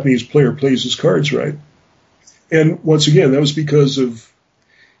the Japanese player plays his cards right. And once again, that was because of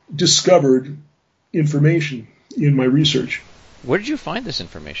discovered information in my research. Where did you find this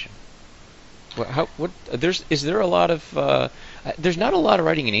information? Is there a lot of there's not a lot of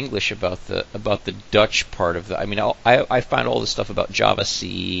writing in English about the Dutch part of the. I mean, I find all this stuff about Java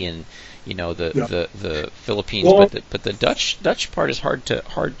Sea and the Philippines, well, but the Dutch part is hard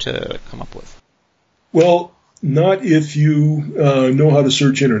to come up with. Well, not if you know how to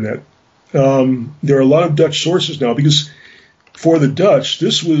search internet. There are a lot of Dutch sources now because for the Dutch,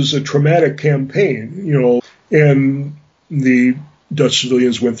 this was a traumatic campaign, and the Dutch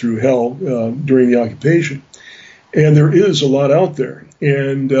civilians went through hell during the occupation. And there is a lot out there.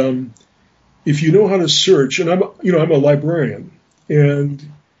 And if you know how to search, and I'm a librarian, and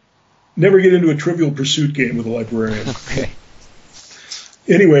never get into a Trivial Pursuit game with a librarian. Okay.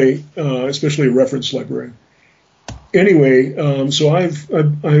 Anyway, especially a reference librarian. Anyway, so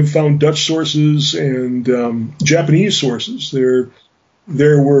I've found Dutch sources and Japanese sources.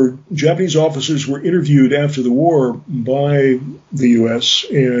 There were Japanese officers were interviewed after the war by the U.S.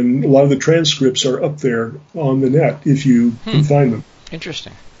 and a lot of the transcripts are up there on the net if you can find them.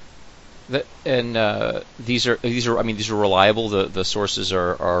 Interesting. These are reliable. The sources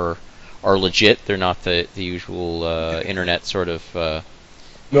are legit. They're not the usual internet sort of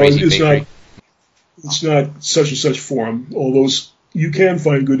crazy bakery. It's not such and such forum. Although you can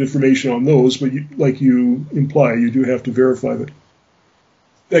find good information on those, but like you imply, you do have to verify that.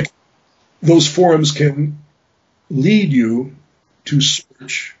 Those forums can lead you to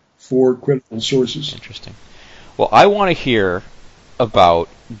search for credible sources. Interesting. Well, I want to hear about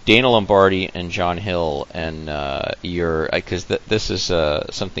Dana Lombardi and John Hill and because this is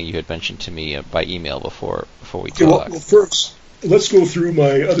something you had mentioned to me by email before we talked. Well, first, let's go through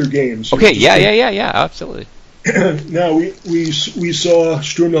my other games. Okay. Yeah. Absolutely. Now we saw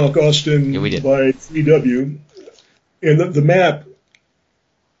Sturmhawk Austin by 3W, and the map.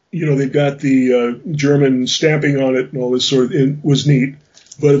 They've got the German stamping on it and all this sort of was neat.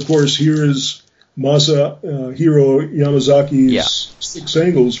 But of course, here is Masahiro Yamazaki's Six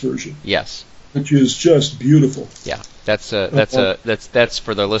Angles version. Yes, which is just beautiful. Yeah, that's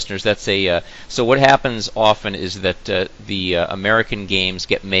for the listeners. That's so what happens often is that the American games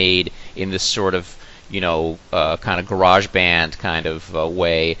get made in this sort of kind of garage band kind of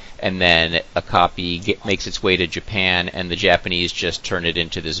way, and then a copy makes its way to Japan, and the Japanese just turn it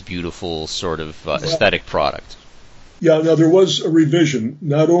into this beautiful sort of aesthetic product. Yeah, now there was a revision.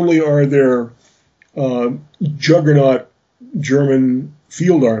 Not only are there juggernaut German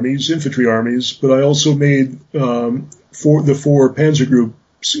field armies, infantry armies, but I also made the four panzer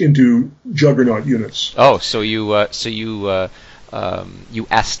groups into juggernaut units. Oh, so you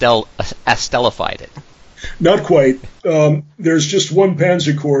Astelified it. Not quite. There's just one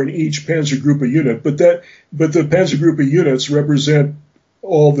Panzer Corps in each Panzer Group unit, but the Panzer Group units represent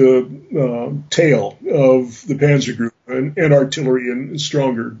all the tail of the Panzer Group and artillery and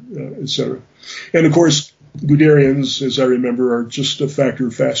stronger, etc. And of course, Guderians, as I remember, are just a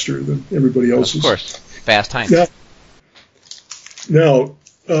factor faster than everybody else's. Of course. Fast Heinz. Now,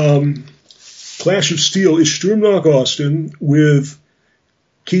 Clash of Steel is Sturmknock Austin with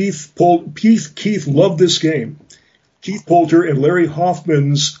Keith loved this game. Keith Poulter and Larry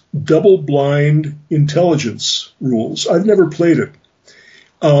Hoffman's double-blind intelligence rules. I've never played it.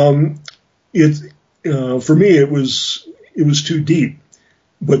 For me, it was too deep.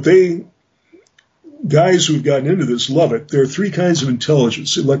 But guys who have gotten into this love it. There are three kinds of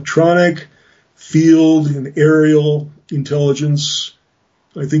intelligence: electronic, field, and aerial intelligence.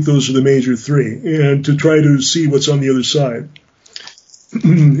 I think those are the major three. And to try to see what's on the other side.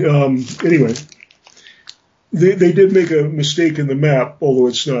 Anyway, they did make a mistake in the map, although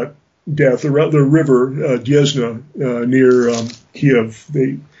it's not death. The river, Dyezna, near Kiev,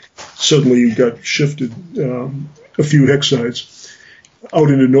 they suddenly got shifted a few hexsides out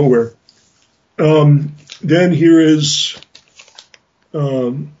into nowhere. Then here is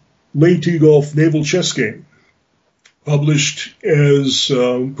Leyte Golf Naval Chess Game, published as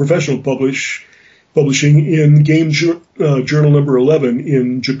professional publishing in Game Journal number 11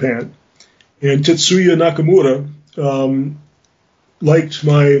 in Japan. And Tetsuya Nakamura liked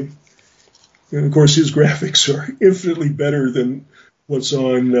and of course his graphics are infinitely better than what's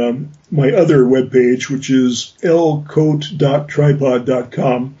on my other webpage, which is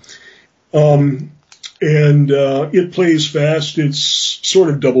lcoat.tripod.com. It plays fast. It's sort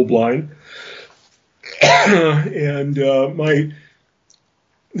of double blind. And the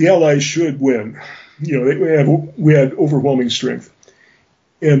Allies should win. We had overwhelming strength.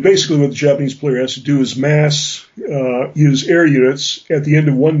 And basically what the Japanese player has to do is mass his air units at the end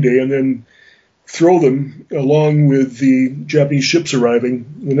of one day and then throw them along with the Japanese ships arriving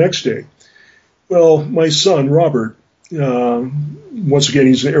the next day. Well, my son, Robert, once again,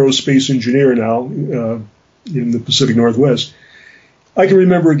 he's an aerospace engineer now in the Pacific Northwest. I can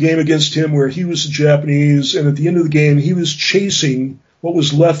remember a game against him where he was the Japanese, and at the end of the game, he was chasing what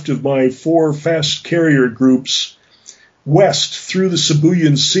was left of my 4 fast carrier groups west through the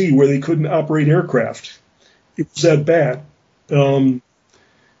Sibuyan Sea where they couldn't operate aircraft. It was that bad.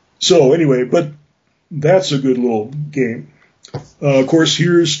 So anyway, but that's a good little game. Of course,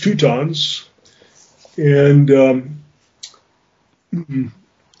 here's Teutons, and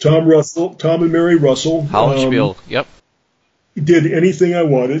Tom and Mary Russell. Hallenspiel, yep. Did anything I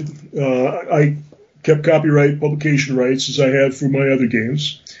wanted. I kept copyright publication rights as I had for my other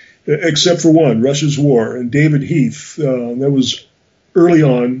games, except for one, Russia's War, and David Heath. That was early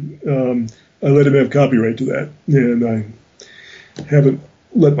on. I let him have copyright to that, and I haven't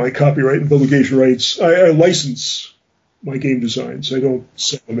let my copyright and publication rights. I license my game designs. I don't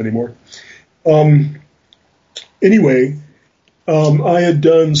sell them anymore. Anyway, I had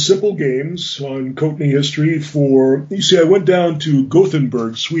done simple games on Coatney history I went down to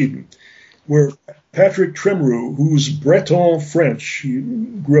Gothenburg, Sweden, where Patrick Tremroux, who's Breton French, he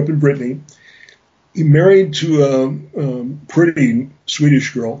grew up in Brittany, he married to a pretty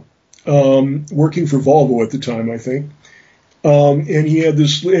Swedish girl, working for Volvo at the time, I think. And he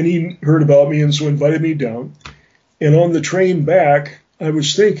heard about me and so invited me down. And on the train back, I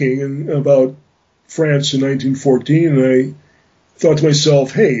was thinking about France in 1914, and I thought to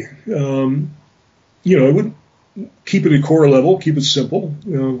myself, hey, I would keep it at core level, keep it simple.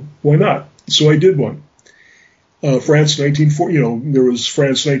 Why not? So I did one. France 1940, there was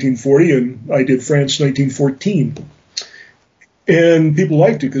France 1940, and I did France 1914. And people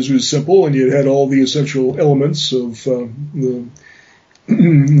liked it because it was simple, and it had all the essential elements of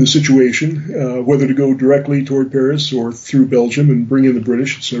the situation, whether to go directly toward Paris or through Belgium and bring in the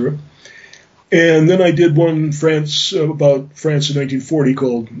British, etc. And then I did one about France in 1940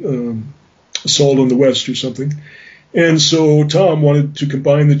 called Assault on the West or something. And so Tom wanted to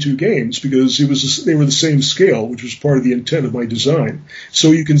combine the two games because they were the same scale, which was part of the intent of my design.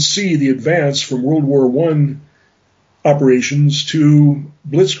 So you can see the advance from World War I operations to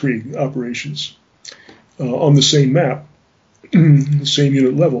Blitzkrieg operations on the same map, the same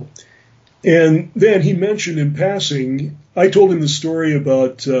unit level. And then he mentioned in passing, I told him the story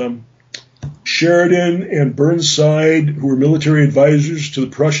about Sheridan and Burnside, who were military advisors to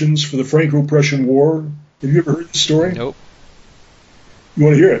the Prussians for the Franco-Prussian War. Have you ever heard the story? Nope. You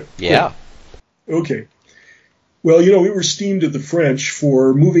want to hear it? Yeah. Cool. Okay. Well, we were steamed at the French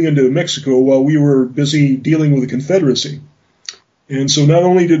for moving into Mexico while we were busy dealing with the Confederacy. And so not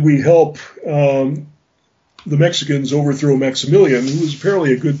only did we help the Mexicans overthrow Maximilian, who was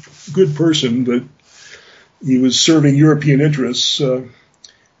apparently a good person, but he was serving European interests,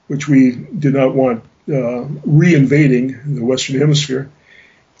 which we did not want reinvading the Western Hemisphere.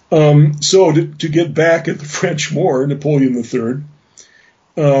 So to get back at the French War, Napoleon III,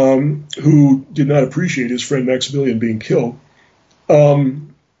 who did not appreciate his friend Maximilian being killed,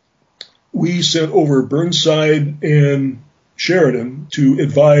 we sent over Burnside and Sheridan to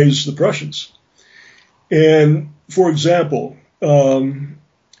advise the Prussians. And, for example, and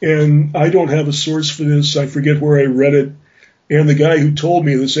I don't have a source for this, I forget where I read it, and the guy who told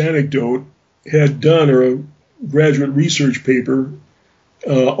me this anecdote had done a graduate research paper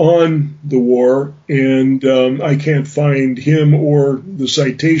on the war, and I can't find him or the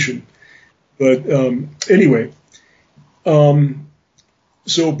citation. But anyway,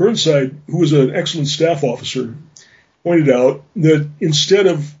 so Burnside, who was an excellent staff officer, pointed out that instead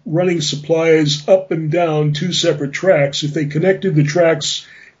of running supplies up and down two separate tracks, if they connected the tracks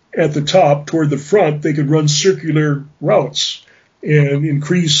at the top toward the front, they could run circular routes and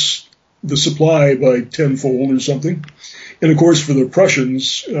increase the supply by tenfold or something. And of course, for the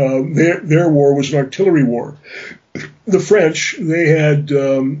Prussians, their war was an artillery war. The French, they had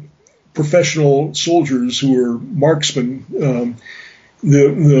professional soldiers who were marksmen.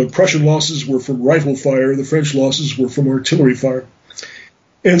 The Prussian losses were from rifle fire. The French losses were from artillery fire.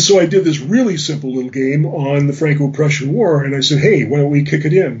 And so I did this really simple little game on the Franco-Prussian War, and I said, "Hey, why don't we kick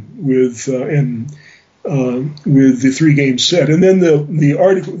it in with the 3-game set?" And then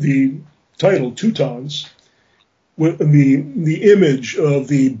the title, Teutons, the image of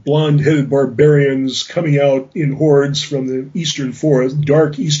the blonde-headed barbarians coming out in hordes from the eastern forest,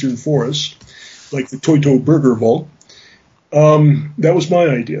 dark eastern forest, like the Teutoburger-Wald. That was my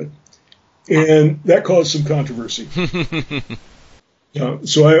idea, and that caused some controversy.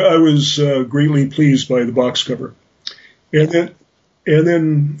 So I was greatly pleased by the box cover, and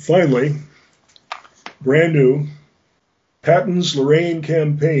then finally, brand new, Patton's Lorraine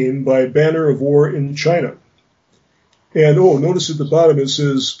Campaign by Banner of War in China. And notice at the bottom it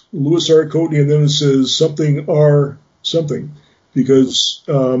says Louis R. Courtney, and then it says something R something, because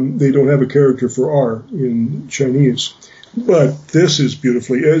they don't have a character for R in Chinese. But this is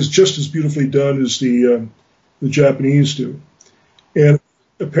just as beautifully done as the Japanese do. And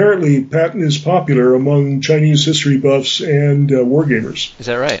apparently Patton is popular among Chinese history buffs and wargamers. Is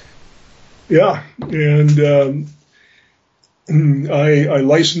that right? Yeah, and I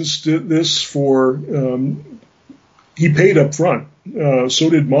licensed this for, he paid up front, so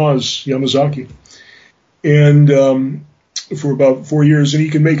did Maz Yamazaki, and for about 4 years, and he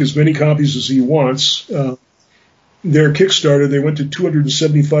can make as many copies as he wants. Their Kickstarter, they went to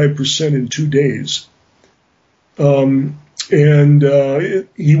 275% in 2 days. And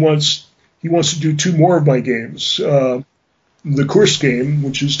he wants to do 2 more of my games. The Kursk game,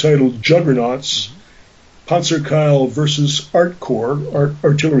 which is titled Juggernauts, Panzerkeil versus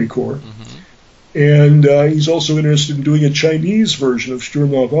Artillery Corps. Mm-hmm. And he's also interested in doing a Chinese version of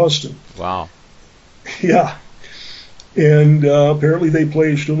Sturm nach Osten. Wow. Yeah. And apparently they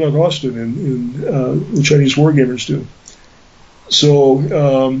play Sturm nach Osten, and the Chinese wargamers do. So,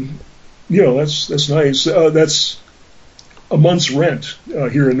 that's nice. That's a month's rent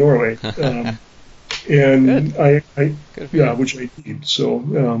here in Norway. And which I need.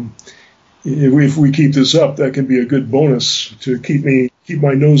 So if we keep this up, that can be a good bonus to keep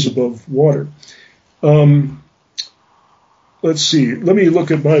my nose above water. Let's see. Let me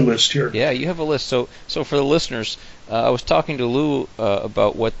look at my list here. Yeah, you have a list. So for the listeners, I was talking to Lou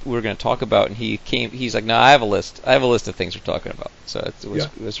about what we were going to talk about, and he's like, "No, I have a list. I have a list of things we're talking about." So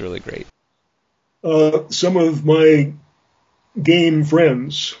it was really great. Some of my game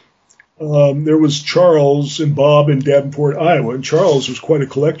friends. There was Charles and Bob in Davenport, Iowa, and Charles was quite a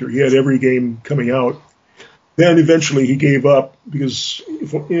collector. He had every game coming out. Then eventually he gave up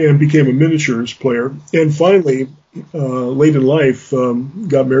and became a miniatures player. And finally, late in life,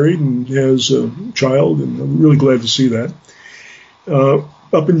 got married and has a child, and I'm really glad to see that.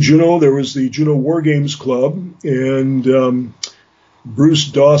 Up in Juneau, there was the Juneau War Games Club, and Bruce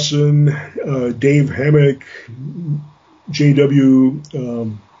Dawson, Dave Hammock, J.W.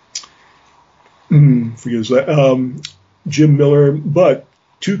 Forget his last, Jim Miller, but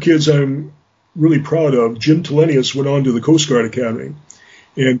 2 kids I'm really proud of. Jim Telenius went on to the Coast Guard Academy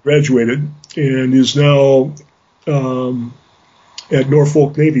and graduated, and is now at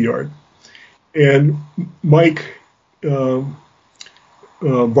Norfolk Navy Yard. And Mike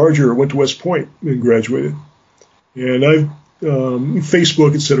Barger went to West Point and graduated. And I've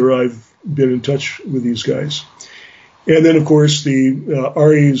Facebook, etc. I've been in touch with these guys. And then, of course, the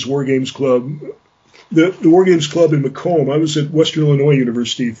RA's War Games Club. The War Games Club in Macomb, I was at Western Illinois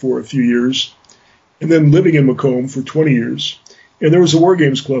University for a few years, and then living in Macomb for 20 years. And there was a War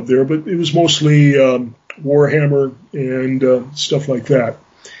Games Club there, but it was mostly Warhammer and stuff like that.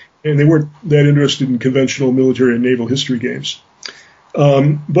 and they weren't that interested in conventional military and naval history games.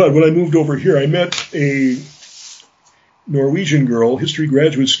 But when I moved over here, I met a Norwegian girl, history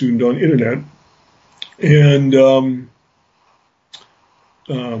graduate student on internet, and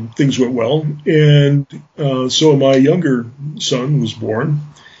things went well. And so my younger son was born,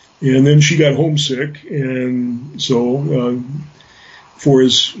 and then she got homesick, and so for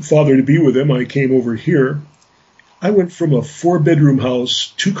his father to be with him, I came over here. I went from a 4-bedroom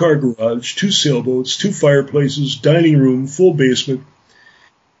house, 2-car garage, 2 sailboats, 2 fireplaces, dining room, full basement,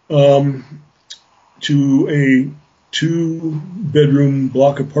 to a 2-bedroom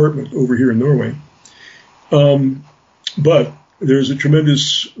block apartment over here in Norway. But there's a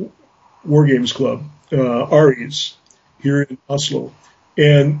tremendous war games club, Ares, here in Oslo.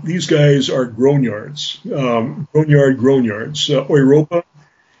 And these guys are grognards, grognards, Europa.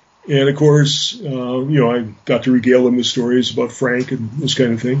 And of course, I got to regale them with stories about Frank and this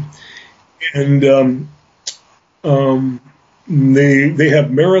kind of thing. And they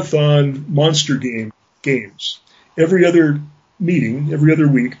have marathon monster games. Every other meeting, every other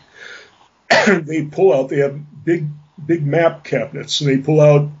week, they have big map cabinets, and they pull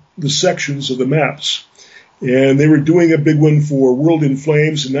out the sections of the maps. And they were doing a big one for World in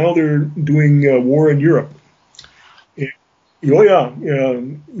Flames, and now they're doing War in Europe. Oh yeah,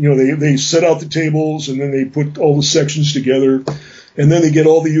 they set out the tables, and then they put all the sections together, and then they get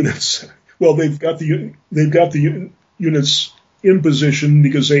all the units. Well, they've got the units in position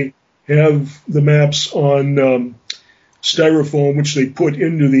because they have the maps on styrofoam, which they put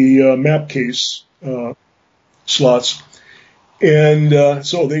into the map case slots, and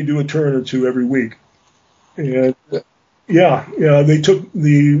so they do a turn or two every week. And the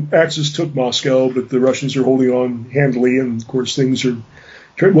Axis took Moscow, but the Russians are holding on handily, and of course things are.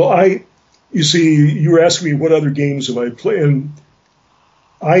 Well, you were asking me what other games have I played, and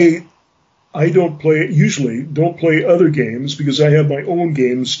I don't play other games because I have my own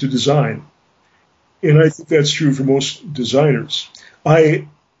games to design, and I think that's true for most designers.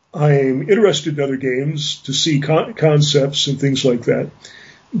 I'm interested in other games to see concepts and things like that,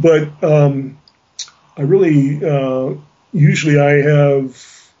 but I really usually I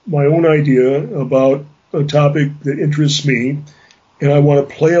have my own idea about a topic that interests me, and I want a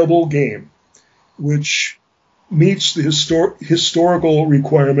playable game which meets the historical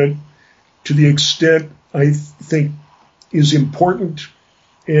requirement to the extent I think is important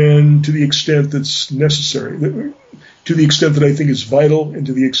and to the extent that's necessary, to the extent that I think is vital and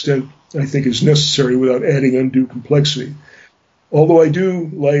to the extent I think is necessary without adding undue complexity. Although I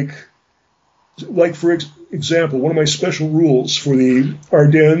do like for example, one of my special rules for the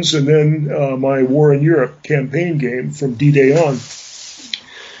Ardennes and then my War in Europe campaign game from D-Day on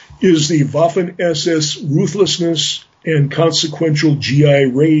is the Waffen-SS ruthlessness and consequential GI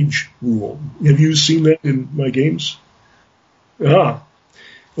rage rule. Have you seen that in my games?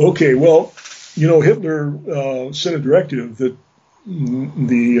 Okay, well, Hitler sent a directive that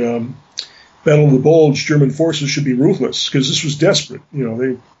the Battle of the Bulge German forces should be ruthless because this was desperate.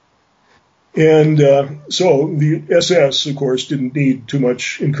 So the SS, of course, didn't need too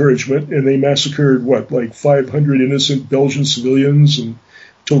much encouragement, and they massacred, 500 innocent Belgian civilians and a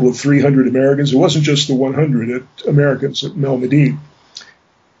total of 300 Americans. It wasn't just the 100 Americans at Malmedy.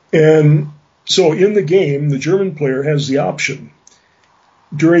 And so in the game, the German player has the option.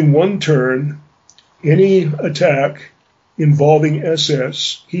 During one turn, any attack involving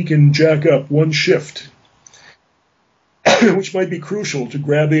SS, he can jack up one shift, which might be crucial to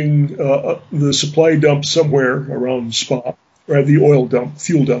grabbing the supply dump somewhere around Spa, or the oil dump,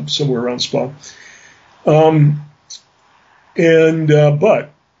 fuel dump somewhere around Spa. But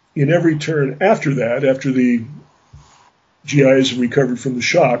in every turn after that, after the GIs have recovered from the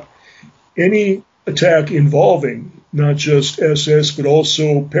shock, any attack involving not just SS but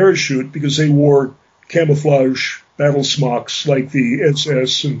also parachute, because they wore camouflage battle smocks like the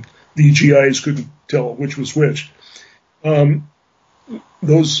SS, and the GIs couldn't tell which was which. Any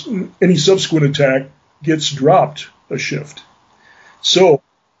subsequent attack gets dropped a shift. So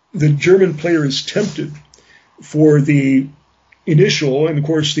the German player is tempted for the initial, and of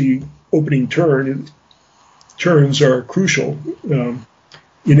course the opening turns are crucial in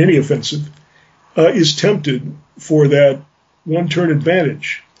any offensive, is tempted for that one turn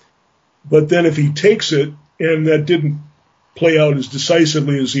advantage. But then if he takes it and that didn't play out as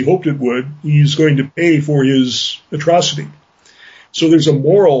decisively as he hoped it would, he's going to pay for his atrocity. So there's a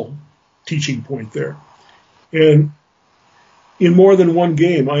moral teaching point there. And in more than one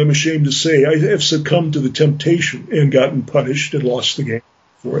game, I am ashamed to say, I have succumbed to the temptation and gotten punished and lost the game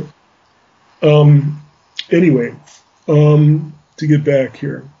for it. Anyway, to get back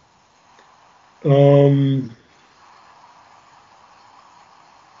here. Let's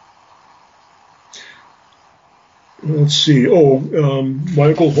see. My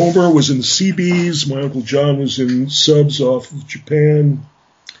Uncle Homer was in Seabees. My Uncle John was in Subs off of Japan.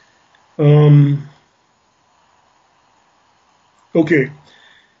 Okay.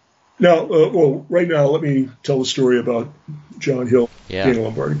 Now, right now, let me tell a story about John Hill, Dana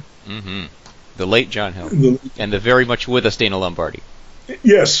Lombardi. Mm-hmm. The late John Hill. And the very much with us Dana Lombardi.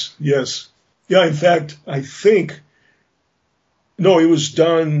 Yes. Yeah, in fact, I think, no, it was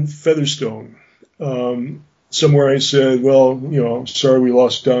Don Featherstone. Somewhere I said, well, sorry we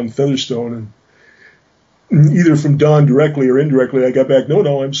lost Don Featherstone. And either from Don directly or indirectly, I got back,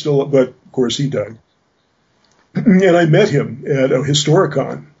 no, I'm still, but of course he died. And I met him at a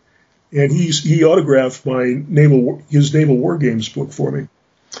Historicon, and he autographed his Naval War Games book for me.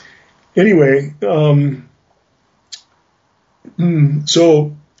 Anyway,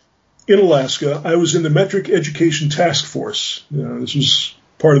 so in Alaska, I was in the Metric Education Task Force. This was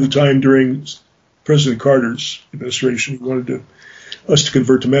part of the time during President Carter's administration. He wanted us to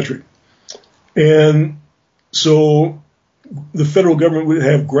convert to metric. And so the federal government would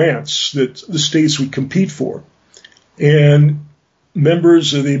have grants that the states would compete for. And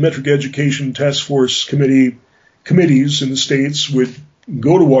members of the Metric Education Task Force committees in the states would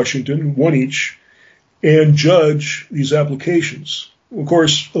go to Washington, one each, and judge these applications. Of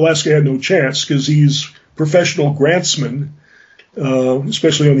course, Alaska had no chance because these professional grantsmen,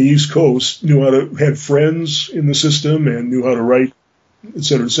 especially on the East Coast, had friends in the system and knew how to write, et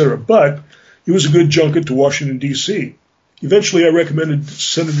cetera, et cetera. But it was a good junket to Washington, D.C. Eventually, I recommended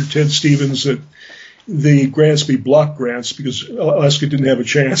Senator Ted Stevens that the grants be block grants because Alaska didn't have a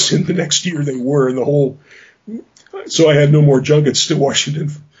chance. In the next year, they were in the whole. So I had no more junkets to Washington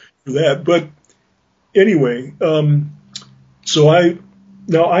for that. But anyway, so I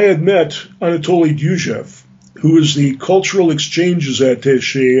had met Anatoly Dyuzhev, who is the cultural exchanges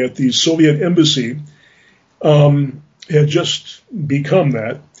attaché at the Soviet embassy, had just become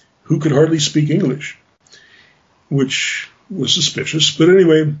that, who could hardly speak English, which was suspicious. But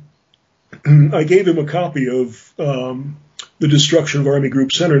anyway, I gave him a copy of The Destruction of Army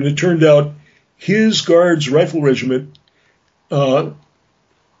Group Center, and it turned out his Guards Rifle Regiment took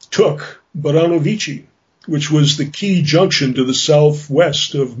Baranovichi, which was the key junction to the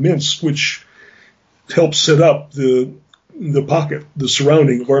southwest of Minsk, which helped set up the pocket, the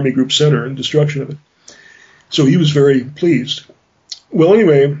surrounding of Army Group Center and destruction of it. So he was very pleased. Well,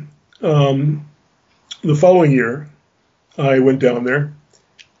 anyway, the following year, I went down there.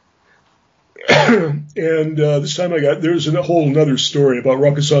 And this time there's a whole another story about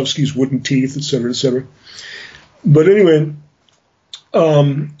Rokossovsky's wooden teeth, et cetera, et cetera. But anyway,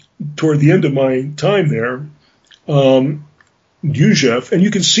 toward the end of my time there, Dyuzhev, and you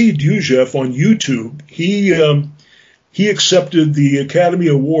can see Dyuzhev on YouTube, he accepted the Academy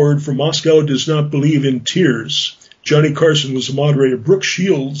Award for Moscow Does Not Believe in Tears. Johnny Carson was the moderator. Brooke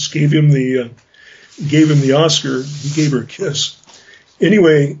Shields gave him the Oscar. He gave her a kiss.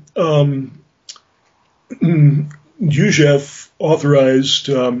 Anyway, Dyuzhev authorized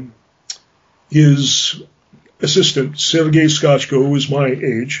his assistant, Sergei Skachko, who was my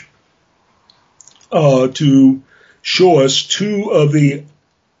age, to show us two of the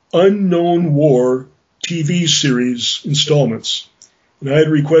Unknown War TV series installments. And I had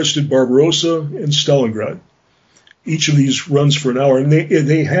requested Barbarossa and Stalingrad. Each of these runs for an hour, and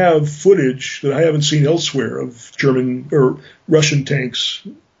they have footage that I haven't seen elsewhere of German or Russian tanks,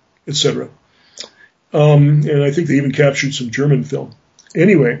 etc. And I think they even captured some German film.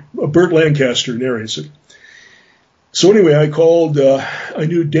 Anyway, Burt Lancaster narrates it. So anyway, I called, I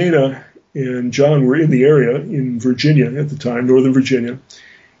knew Dana and John were in the area in Virginia at the time, Northern Virginia.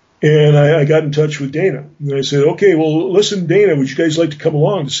 And I got in touch with Dana. And I said, okay, well, listen, Dana, would you guys like to come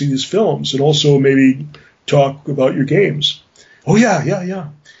along to see these films and also maybe talk about your games? Oh, yeah.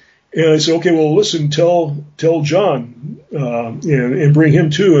 And I said, okay, well, listen, tell John and bring him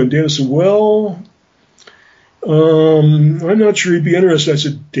too. And Dana said, well, I'm not sure he'd be interested. I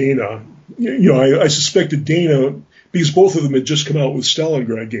said, Dana. I suspected Dana, because both of them had just come out with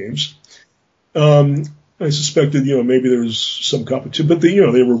Stalingrad games. I suspected, maybe there was some competition, but they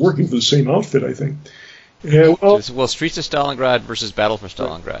were working for the same outfit, I think. Yeah, well, Streets of Stalingrad versus Battle for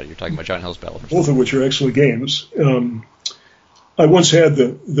Stalingrad. You're talking about John Hill's Battle for Stalingrad. Both of which are excellent games. I once had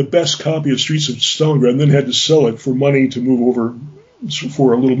the best copy of Streets of Stalingrad and then had to sell it for money to move over,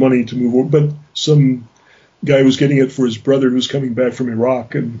 for a little money to move over. But some guy was getting it for his brother who was coming back from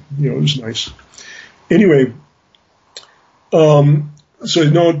Iraq, and, it was nice. Anyway, so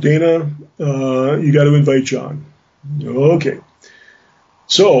no, Dana, you got to invite John. Okay.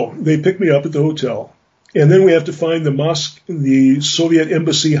 So they pick me up at the hotel, and then we have to find the Soviet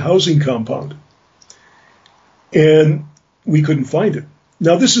embassy housing compound. And we couldn't find it.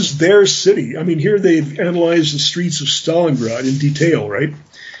 Now, this is their city. I mean, here they've analyzed the streets of Stalingrad in detail, right?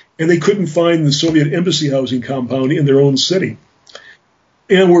 And they couldn't find the Soviet embassy housing compound in their own city.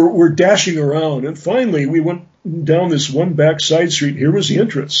 And we're dashing around. And finally, we went down this one back side street. Here was the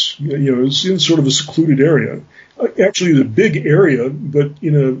entrance. You know, it's in sort of a secluded area. Actually, it's a big area, but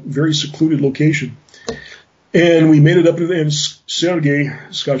in a very secluded location. And we made it up, and Sergei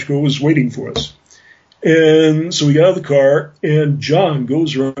Skachko was waiting for us. And so we got out of the car, and John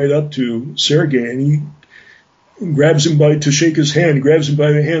goes right up to Sergei, and he grabs him to shake his hand. He grabs him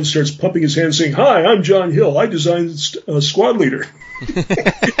by the hand, starts pumping his hand, saying, "Hi, I'm John Hill. I designed Squad Leader."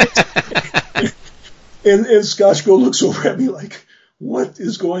 and Skachko looks over at me like, "What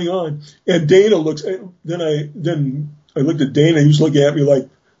is going on?" And Dana looks. Then I looked at Dana. He was looking at me like,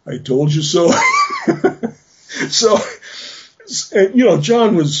 "I told you so." So, and, you know,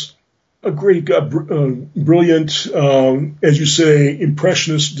 John was a great guy, brilliant, as you say,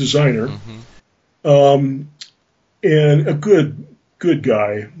 impressionist designer, and a good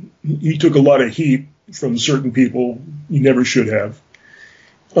guy. He took a lot of heat from certain people he never should have,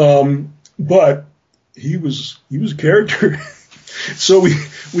 but he was a character. So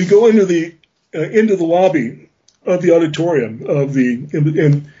we go into the lobby of the auditorium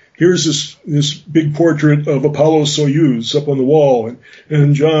and here's this big portrait of Apollo Soyuz up on the wall,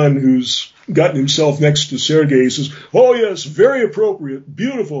 and John, who's gotten himself next to Sergei, says, "Oh yes, very appropriate,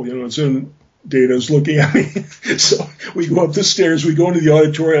 beautiful," you know. And so Dana's looking at me. So we go up the stairs, we go into the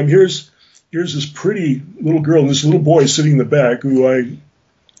auditorium. Here's this pretty little girl and this little boy sitting in the back, who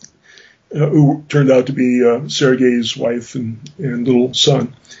turned out to be Sergei's wife and little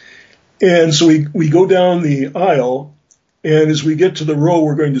son. And so we go down the aisle. And as we get to the row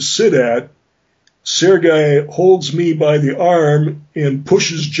we're going to sit at, Sergei holds me by the arm and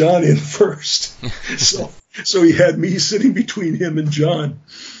pushes John in first. So he had me sitting between him and John.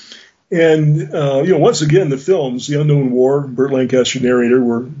 And, you know, once again, the films, The Unknown War, Burt Lancaster narrator,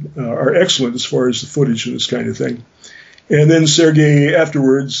 are excellent as far as the footage and this kind of thing. And then Sergei,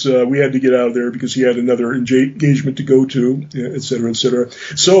 afterwards, we had to get out of there because he had another engagement to go to, et cetera, et cetera.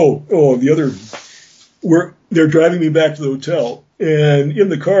 So, they're driving me back to the hotel, and in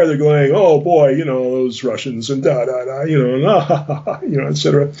the car they're going, "Oh boy, you know, those Russians and da da da, you know, and ah, ha, ha, ha, you know,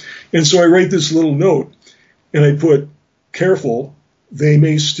 etc." And so I write this little note, and I put, "Careful, they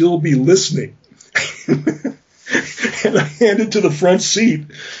may still be listening." And I hand it to the front seat,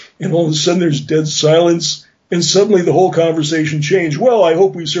 and all of a sudden there's dead silence, and suddenly the whole conversation changed. "Well, I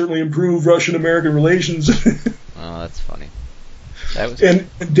hope we certainly improve Russian-American relations." Oh, that's funny. And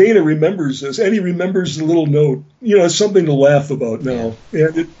Dana remembers this, and he remembers the little note. You know, it's something to laugh about now,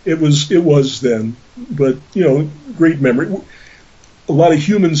 and it was then. But you know, great memory. A lot of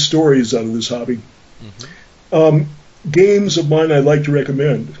human stories out of this hobby. Games of mine I'd like to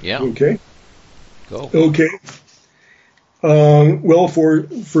recommend. Yeah. Okay. Go. Okay. Well,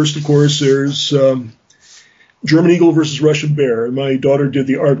 first, of course, there's German Eagle versus Russian Bear. My daughter did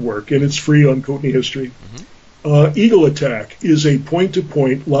the artwork, and it's free on Kootenai History. Eagle Attack is a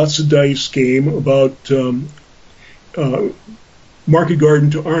point-to-point, lots of dice game about Market Garden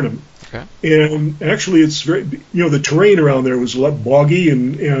to Arnhem. Okay. And actually it's very, you know, the terrain around there was a lot boggy,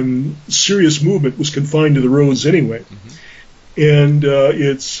 and serious movement was confined to the roads anyway. And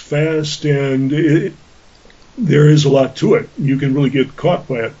it's fast, and there is a lot to it. You can really get caught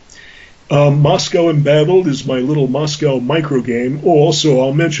by it. Moscow Embattled is my little Moscow micro game. Oh, also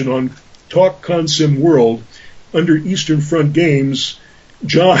I'll mention on Talk Consim World, under Eastern Front Games,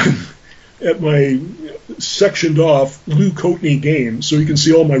 John, at my sectioned off Lou Kootenai game, so you can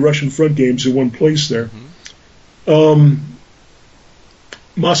see all my Russian Front games in one place there.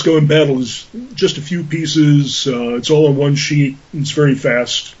 Moscow Embattled is just a few pieces. It's all on one sheet. It's very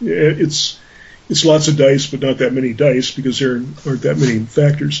fast. It's lots of dice, but not that many dice because there aren't that many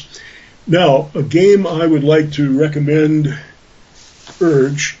factors. Now, a game I would like to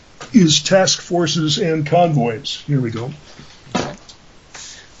urge, is Task Forces and Convoys. Here we go.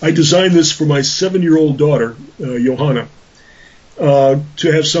 I designed this for my 7-year-old daughter, Johanna,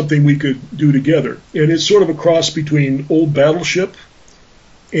 to have something we could do together. And it's sort of a cross between Old Battleship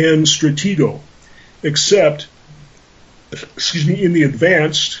and Stratego, except, in the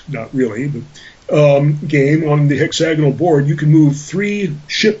advanced, not really, but game on the hexagonal board, you can move 3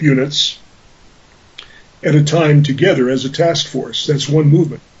 ship units at a time together as a task force. That's one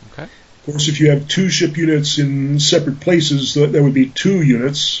movement. Of course, if you have two ship units in separate places, that would be 2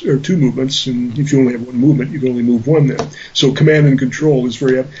 units or 2 movements. And if you only have 1 movement, you can only move 1 then. So command and control is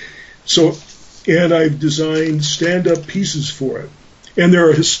very so. And I've designed stand-up pieces for it. And there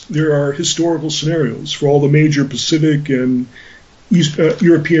are historical scenarios for all the major Pacific and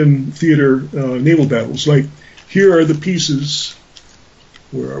European theater naval battles. Like here are the pieces.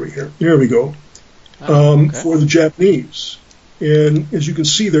 Where are we here? There we go. For the Japanese. And as you can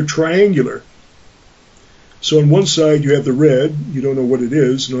see, they're triangular. So on one side you have the red, you don't know what it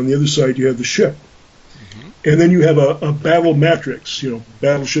is, and on the other side you have the ship. And then you have a battle matrix.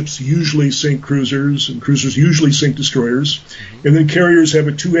 Battleships usually sink cruisers, and cruisers usually sink destroyers. And then carriers have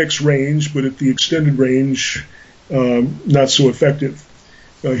a 2x range, but at the extended range, not so effective.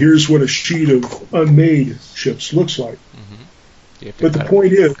 Here's what a sheet of unmade ships looks like. But the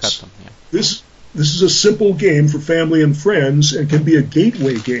point is, this is a simple game for family and friends, and can be a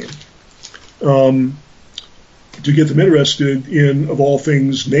gateway game to get them interested in, of all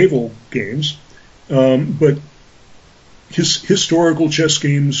things, naval games. But historical chess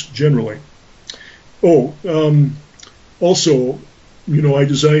games generally. Also, I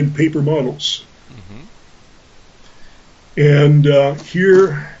designed paper models. And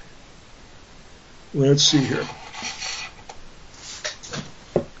here, let's see here.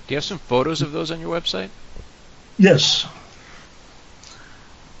 Do you have some photos of those on your website? Yes.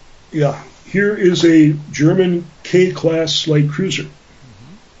 Yeah. Here is a German K-class light cruiser.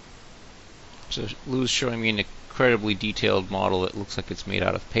 So Lou's showing me an incredibly detailed model that looks like it's made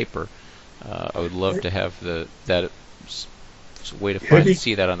out of paper. I would love to have that way to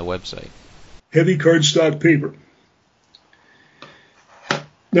see that on the website. Heavy cardstock paper.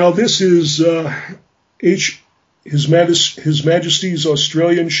 Now this is His Majesty's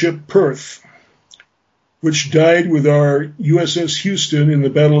Australian ship Perth, which died with our USS Houston in the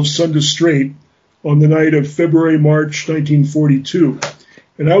Battle of Sunda Strait on the night of February-March 1942.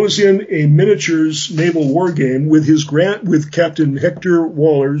 And I was in a miniatures naval war game with Captain Hector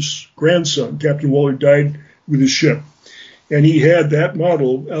Waller's grandson. Captain Waller died with his ship, and he had that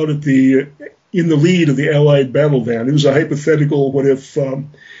model out in the lead of the Allied battle van. It was a hypothetical: what if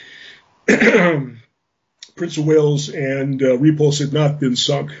Prince of Wales and Repulse had not been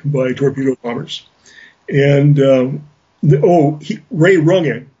sunk by torpedo bombers? And Ray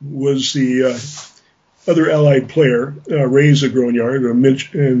Runge was the other Allied player. Ray's a grognard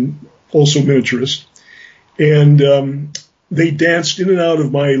and also miniaturist. And they danced in and out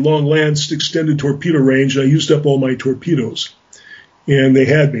of my long-lanced extended torpedo range. I used up all my torpedoes, and they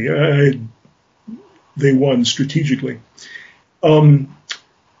had me. They won strategically.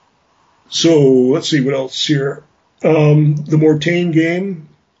 So let's see what else here. The Mortain game,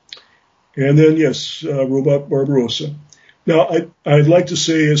 and then yes, Robot Barbarossa. Now I'd like to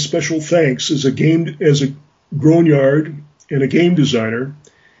say a special thanks as a grognard and a game designer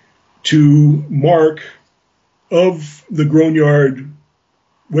to Mark of the Grognard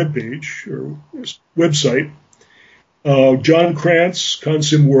webpage or website, John Krantz,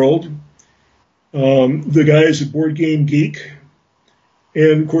 Consim World, the guys at Board Game Geek,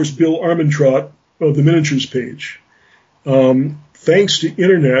 and of course Bill Armentrout of the Miniatures page. Thanks to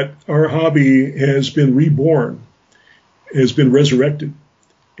internet, our hobby has been reborn, has been resurrected.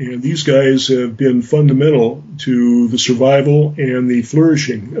 And these guys have been fundamental to the survival and the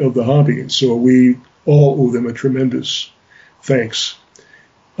flourishing of the hobby. And so we all owe them a tremendous thanks.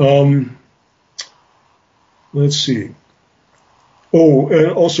 Let's see.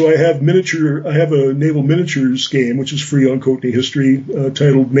 And also I have a naval miniatures game, which is free on Kootenai History,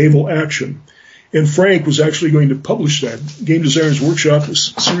 titled Naval Action. And Frank was actually going to publish that. Game Designers Workshop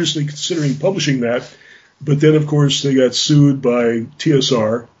is seriously considering publishing that. But then, of course, they got sued by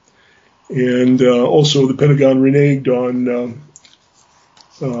TSR. And also the Pentagon reneged on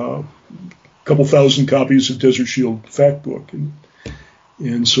a couple thousand copies of Desert Shield Fact Book.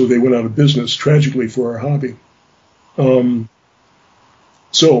 And so they went out of business, tragically, for our hobby.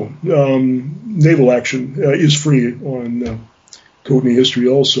 Naval Action is free on Kootenai History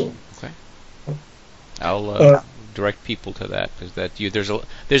also. Okay. I'll direct people to that, because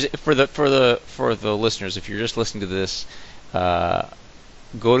there's for the listeners, if you're just listening to this,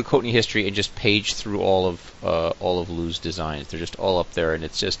 go to Kootenai History and just page through all of Lou's designs. They're just all up there, and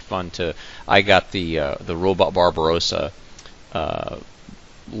it's just fun to. I got the Robot Barbarossa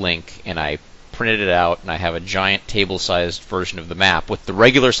link, and I printed it out, and I have a giant table-sized version of the map with the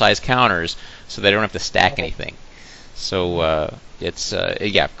regular-sized counters, so they don't have to stack anything. So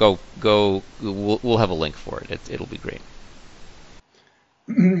go. We'll have a link for it. It'll be great.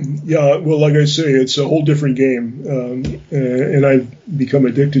 Yeah, well, like I say, it's a whole different game, and I've become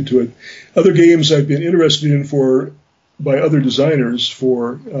addicted to it. Other games I've been interested in by other designers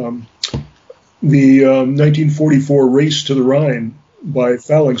for the 1944 Race to the Rhine by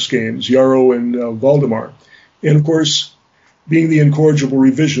Phalanx Games, Yarrow and Valdemar. And of course, being the incorrigible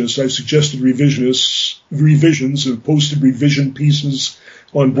revisionist, I've suggested revisions and posted revision pieces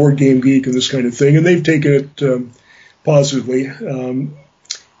on Board Game Geek and this kind of thing, and they've taken it positively.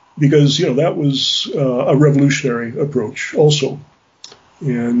 Because, that was a revolutionary approach also.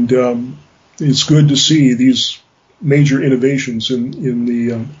 And it's good to see these major innovations in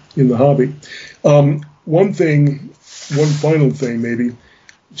the hobby. One final thing maybe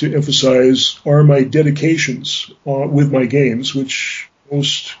to emphasize are my dedications with my games, which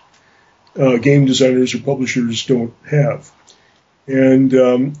most game designers or publishers don't have. And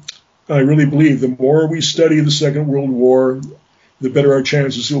I really believe the more we study the Second World War, the better our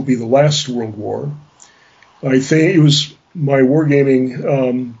chances it will be the last World War. I think it was my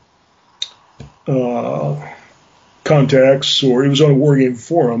wargaming contacts, or it was on a wargame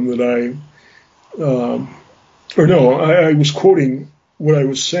forum that I was quoting what I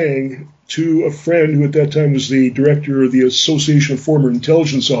was saying to a friend who at that time was the director of the Association of Former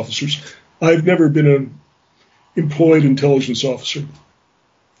Intelligence Officers. I've never been an employed intelligence officer.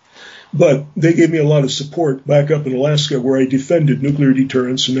 But they gave me a lot of support back up in Alaska, where I defended nuclear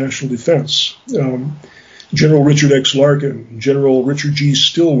deterrence and national defense. General Richard X. Larkin, General Richard G.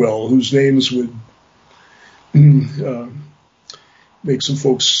 Stilwell, whose names would make some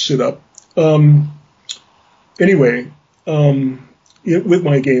folks sit up. Anyway, with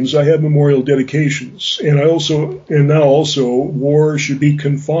my games, I have memorial dedications, and now also, war should be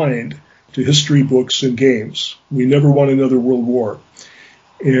confined to history books and games. We never want another world war.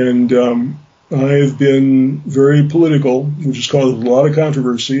 And I've been very political, which has caused a lot of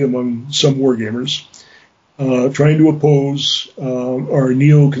controversy among some wargamers, trying to oppose our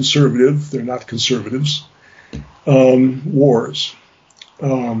neoconservative, they're not conservatives, wars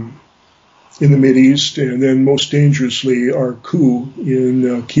in the Mideast, and then most dangerously our coup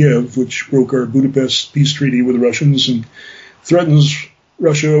in Kiev, which broke our Budapest peace treaty with the Russians and threatens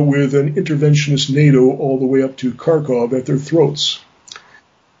Russia with an interventionist NATO all the way up to Kharkov at their throats.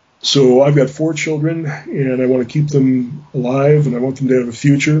 So I've got 4 children, and I want to keep them alive, and I want them to have a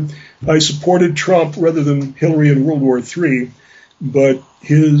future. I supported Trump rather than Hillary in World War III, but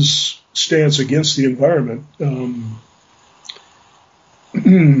his stance against the environment.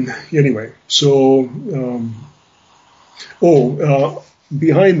 Anyway, so,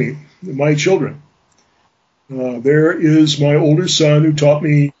 behind me, my children. There is my older son who taught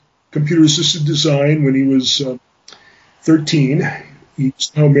me computer-assisted design when he was 13.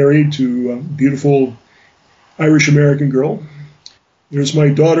 He's now married to a beautiful Irish-American girl. There's my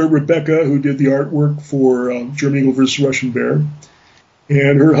daughter, Rebecca, who did the artwork for German Eagle vs. Russian Bear.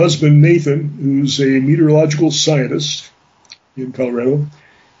 And her husband, Nathan, who's a meteorological scientist in Colorado.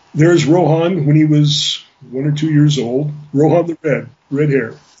 There's Rohan when he was 1 or 2 years old. Rohan the red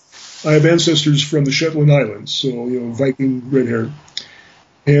hair. I have ancestors from the Shetland Islands, so, Viking red hair.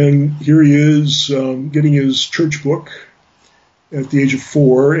 And here he is getting his church book at the age of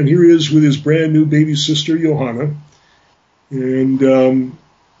 4, and here he is with his brand new baby sister, Johanna. And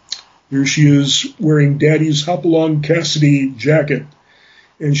here she is wearing Daddy's Hopalong Cassidy jacket,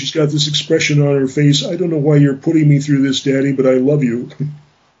 and she's got this expression on her face, I don't know why you're putting me through this, Daddy, but I love you,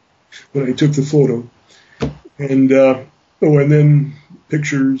 when I took the photo. And, and then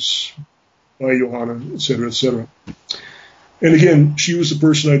pictures by Johanna, etc., etc. And again, she was the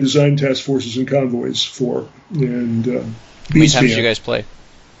person I designed task forces and convoys for, and how many times did you guys play?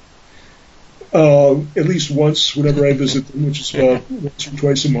 At least once, whenever I visit them, which is once or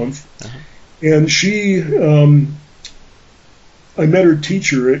twice a month. Uh-huh. And she, I met her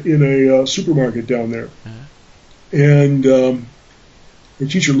teacher in a supermarket down there. Uh-huh. And her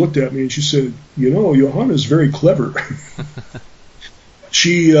teacher looked at me and she said, Johanna's very clever.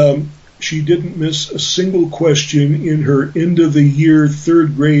 She didn't miss a single question in her end-of-the-year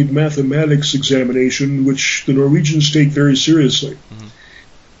 3rd grade mathematics examination, which the Norwegians take very seriously.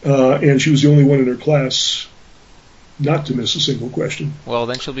 Mm-hmm. And she was the only one in her class not to miss a single question. Well,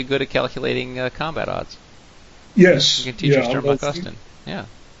 then she'll be good at calculating combat odds. Yes. You can teach her Sturm Buckhusten. Yeah,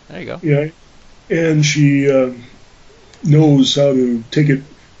 there you go. Yeah, and she knows how to take it.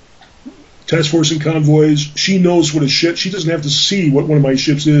 Task force and convoys. She knows what a ship. She doesn't have to see what one of my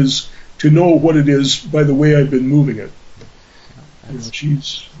ships is to know what it is by the way I've been moving it.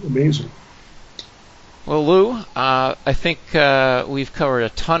 She's amazing. Well, Lou, I think we've covered a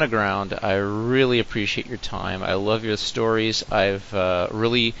ton of ground. I really appreciate your time. I love your stories. I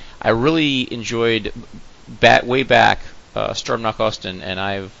really enjoyed way back Stormknock Austin, and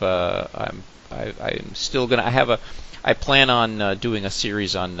I'm still gonna. I plan on doing a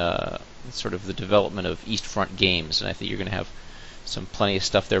series on sort of the development of East Front games, and I think you're gonna have some plenty of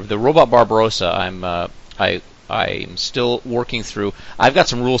stuff there. The Robot Barbarossa, I'm still working through. I've got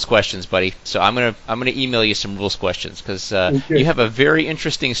some rules questions, buddy. So I'm gonna email you some rules questions because you have a very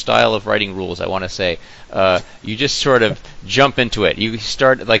interesting style of writing rules. I want to say you just sort of jump into it. You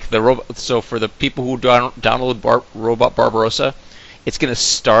start like the robot. So for the people who download Robot Barbarossa, it's going to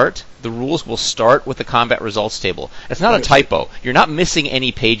start. The rules will start with the combat results table. It's not a typo. You're not missing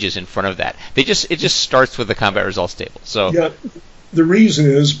any pages in front of that. It just starts with the combat results table. So yeah. The reason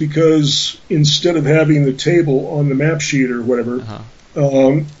is because instead of having the table on the map sheet or whatever,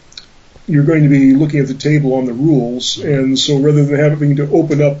 you're going to be looking at the table on the rules, and so rather than having to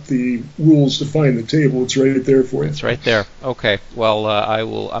open up the rules to find the table, it's right there for you. It's right there. Okay. Well,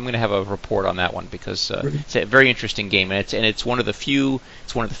 I'm going to have a report on that one because it's a very interesting game, and it's one of the few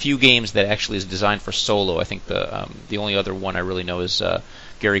games that actually is designed for solo. I think the only other one I really know is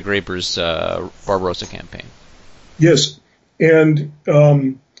Gary Graber's Barbarossa campaign. Yes. And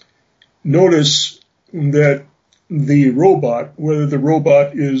notice that the robot, whether the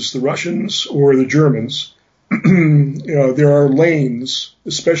robot is the Russians or the Germans, there are lanes,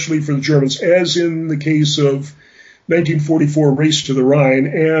 especially for the Germans, as in the case of 1944 Race to the Rhine,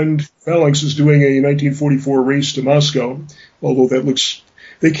 and Phalanx is doing a 1944 Race to Moscow, although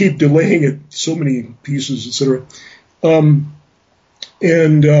they keep delaying it, so many pieces, etc.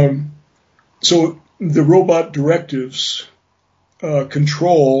 So the robot directives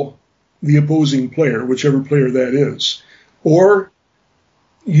control the opposing player, whichever player that is. Or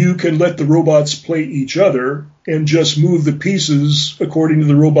you can let the robots play each other and just move the pieces according to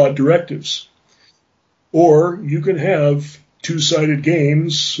the robot directives. Or you can have two-sided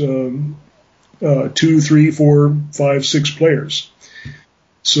games, 2, 3, 4, 5, 6 players.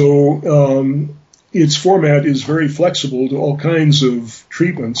 So its format is very flexible to all kinds of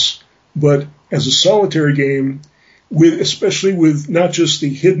treatments, but as a solitary game, especially with not just the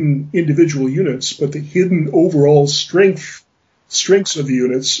hidden individual units, but the hidden overall strengths of the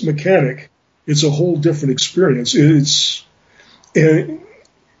units, mechanic, it's a whole different experience. And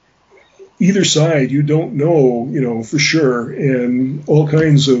either side, you don't know, for sure, and all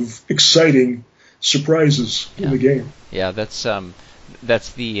kinds of exciting surprises in the game. Yeah, that's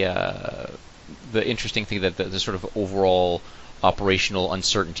the interesting thing, that the sort of overall operational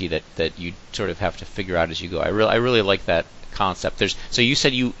uncertainty that you sort of have to figure out as you go. I really like that concept. So you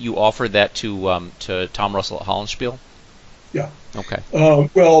said you offered that to Tom Russell at Hollandspiel? Yeah. Okay.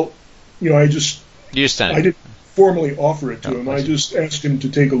 Well, I just sent it. I didn't formally offer it to him. I just asked him to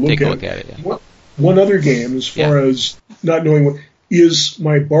take a look at it. Yeah. One other game, as far as not knowing what is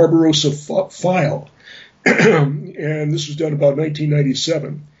my Barbarossa file, and this was done about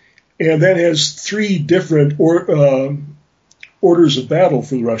 1997, and that has 3 different orders of battle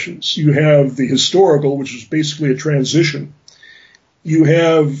for the Russians. You have the historical, which is basically a transition. You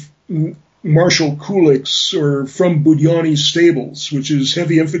have Marshal Kulik's, or from Budyonny's stables, which is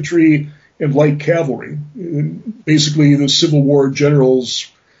heavy infantry and light cavalry. Basically, the Civil War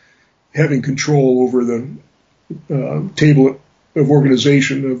generals having control over the table of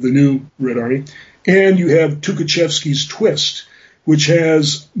organization of the new Red Army. And you have Tukhachevsky's Twist, which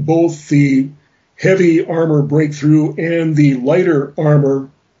has both the heavy armor breakthrough and the lighter armor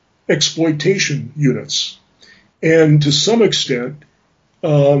exploitation units. And to some extent,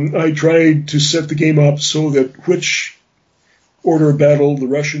 I tried to set the game up so that which order of battle the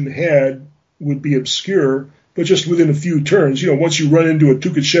Russian had would be obscure, but just within a few turns. Once you run into a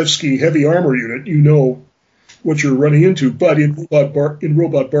Tukhachevsky heavy armor unit, you know what you're running into. But in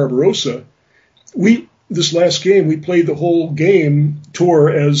Robot Barbarossa, this last game, we played the whole game tour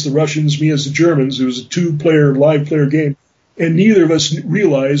as the Russians, me as the Germans. It was a 2-player, live player game. And neither of us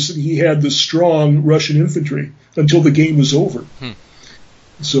realized that he had the strong Russian infantry until the game was over.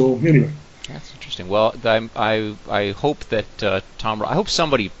 So, anyway. That's interesting. Well, I hope that I hope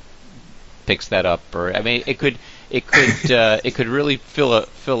somebody picks that up. Or it could really fill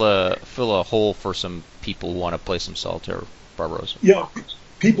a hole for some people who want to play some solitaire Barbarossa. Yeah.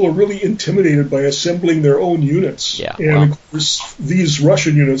 People are really intimidated by assembling their own units. Yeah, and of course, these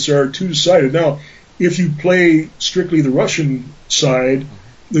Russian units are 2-sided. Now, if you play strictly the Russian side,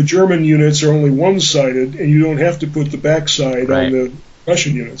 the German units are only 1-sided, and you don't have to put the backside on the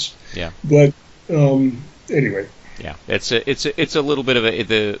Russian units. Yeah. But anyway. Yeah, it's a little bit of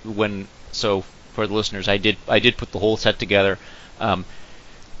for the listeners, I did put the whole set together.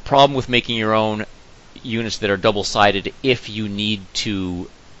 Problem with making your own units that are double-sided, if you need to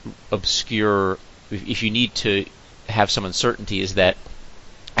have some uncertainty, is that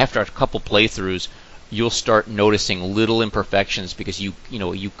after a couple playthroughs, you'll start noticing little imperfections because you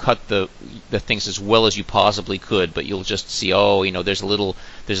cut the things as well as you possibly could, but you'll just see, there's a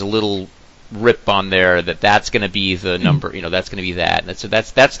little rip on there that's going to be the number, that's going to be that. And so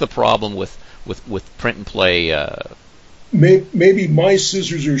that's the problem with print and play. Maybe my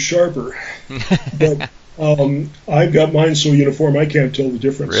scissors are sharper, but I've got mine so uniform I can't tell the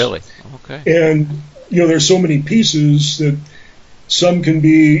difference. Really? Okay. And there's so many pieces that some can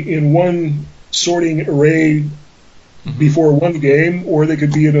be in one sorting array before one game, or they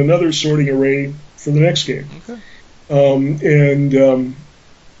could be in another sorting array for the next game. Okay.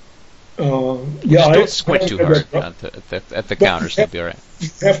 Don't squint too hard at the counters. They'll be all right. You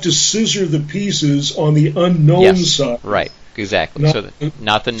have to scissor the pieces on the unknown side. Right. Exactly.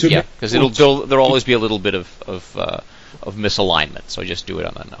 Because there'll always be a little bit of misalignment. So just do it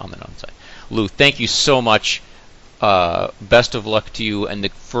on the known side. Lou, thank you so much. Best of luck to you and the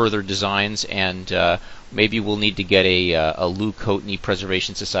further designs, and maybe we'll need to get a Lou Coatney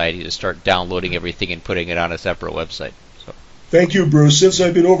Preservation Society to start downloading everything and putting it on a separate website. So. Thank you, Bruce. Since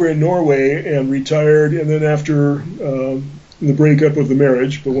I've been over in Norway and retired, and then after the breakup of the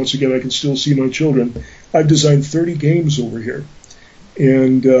marriage, but once again I can still see my children, I've designed 30 games over here,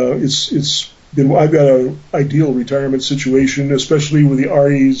 and I've got an ideal retirement situation, especially with the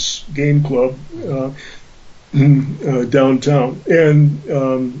Aries Game Club. Downtown, and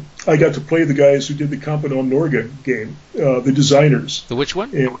I got to play the guys who did the Kampen om Norge game, the designers. The which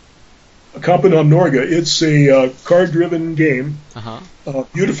one? Kampen om Norge. It's a card-driven game,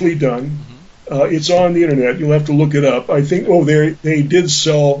 beautifully done. It's on the internet. You'll have to look it up. I think. They did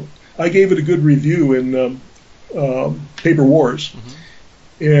sell. I gave it a good review in Paper Wars,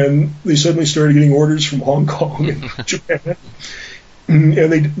 and they suddenly started getting orders from Hong Kong and Japan. And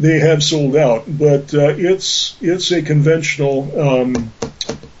they have sold out, but it's a conventional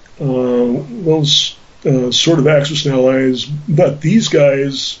those sort of Axis and Allies. But these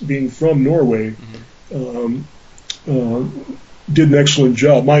guys, being from Norway, did an excellent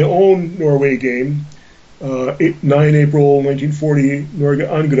job. My own Norway game, 9 April 1940, Norge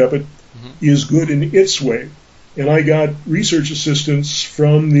Angrepet, is good in its way, and I got research assistance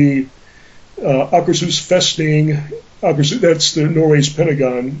from the Akershus Festing. That's the Norway's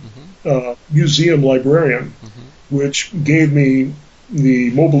Pentagon museum librarian, which gave me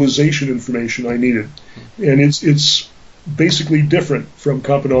the mobilization information I needed. And it's basically different from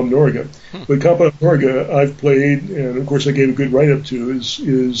Kampen om Norge. But Kampen om Norge I've played, and of course I gave a good write-up to,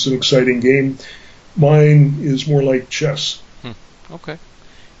 is an exciting game. Mine is more like chess. Okay.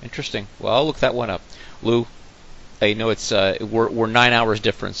 Interesting. Well, I'll look that one up. Lou, I know it's we're 9 hours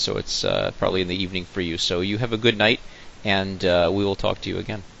difference, so it's probably in the evening for you. So you have a good night, and we will talk to you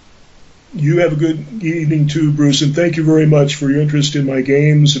again. You have a good evening too, Bruce, and thank you very much for your interest in my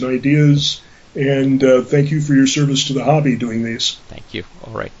games and ideas, and thank you for your service to the hobby doing these. Thank you.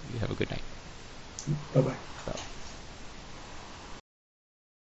 All right. You have a good night. Bye-bye. Bye.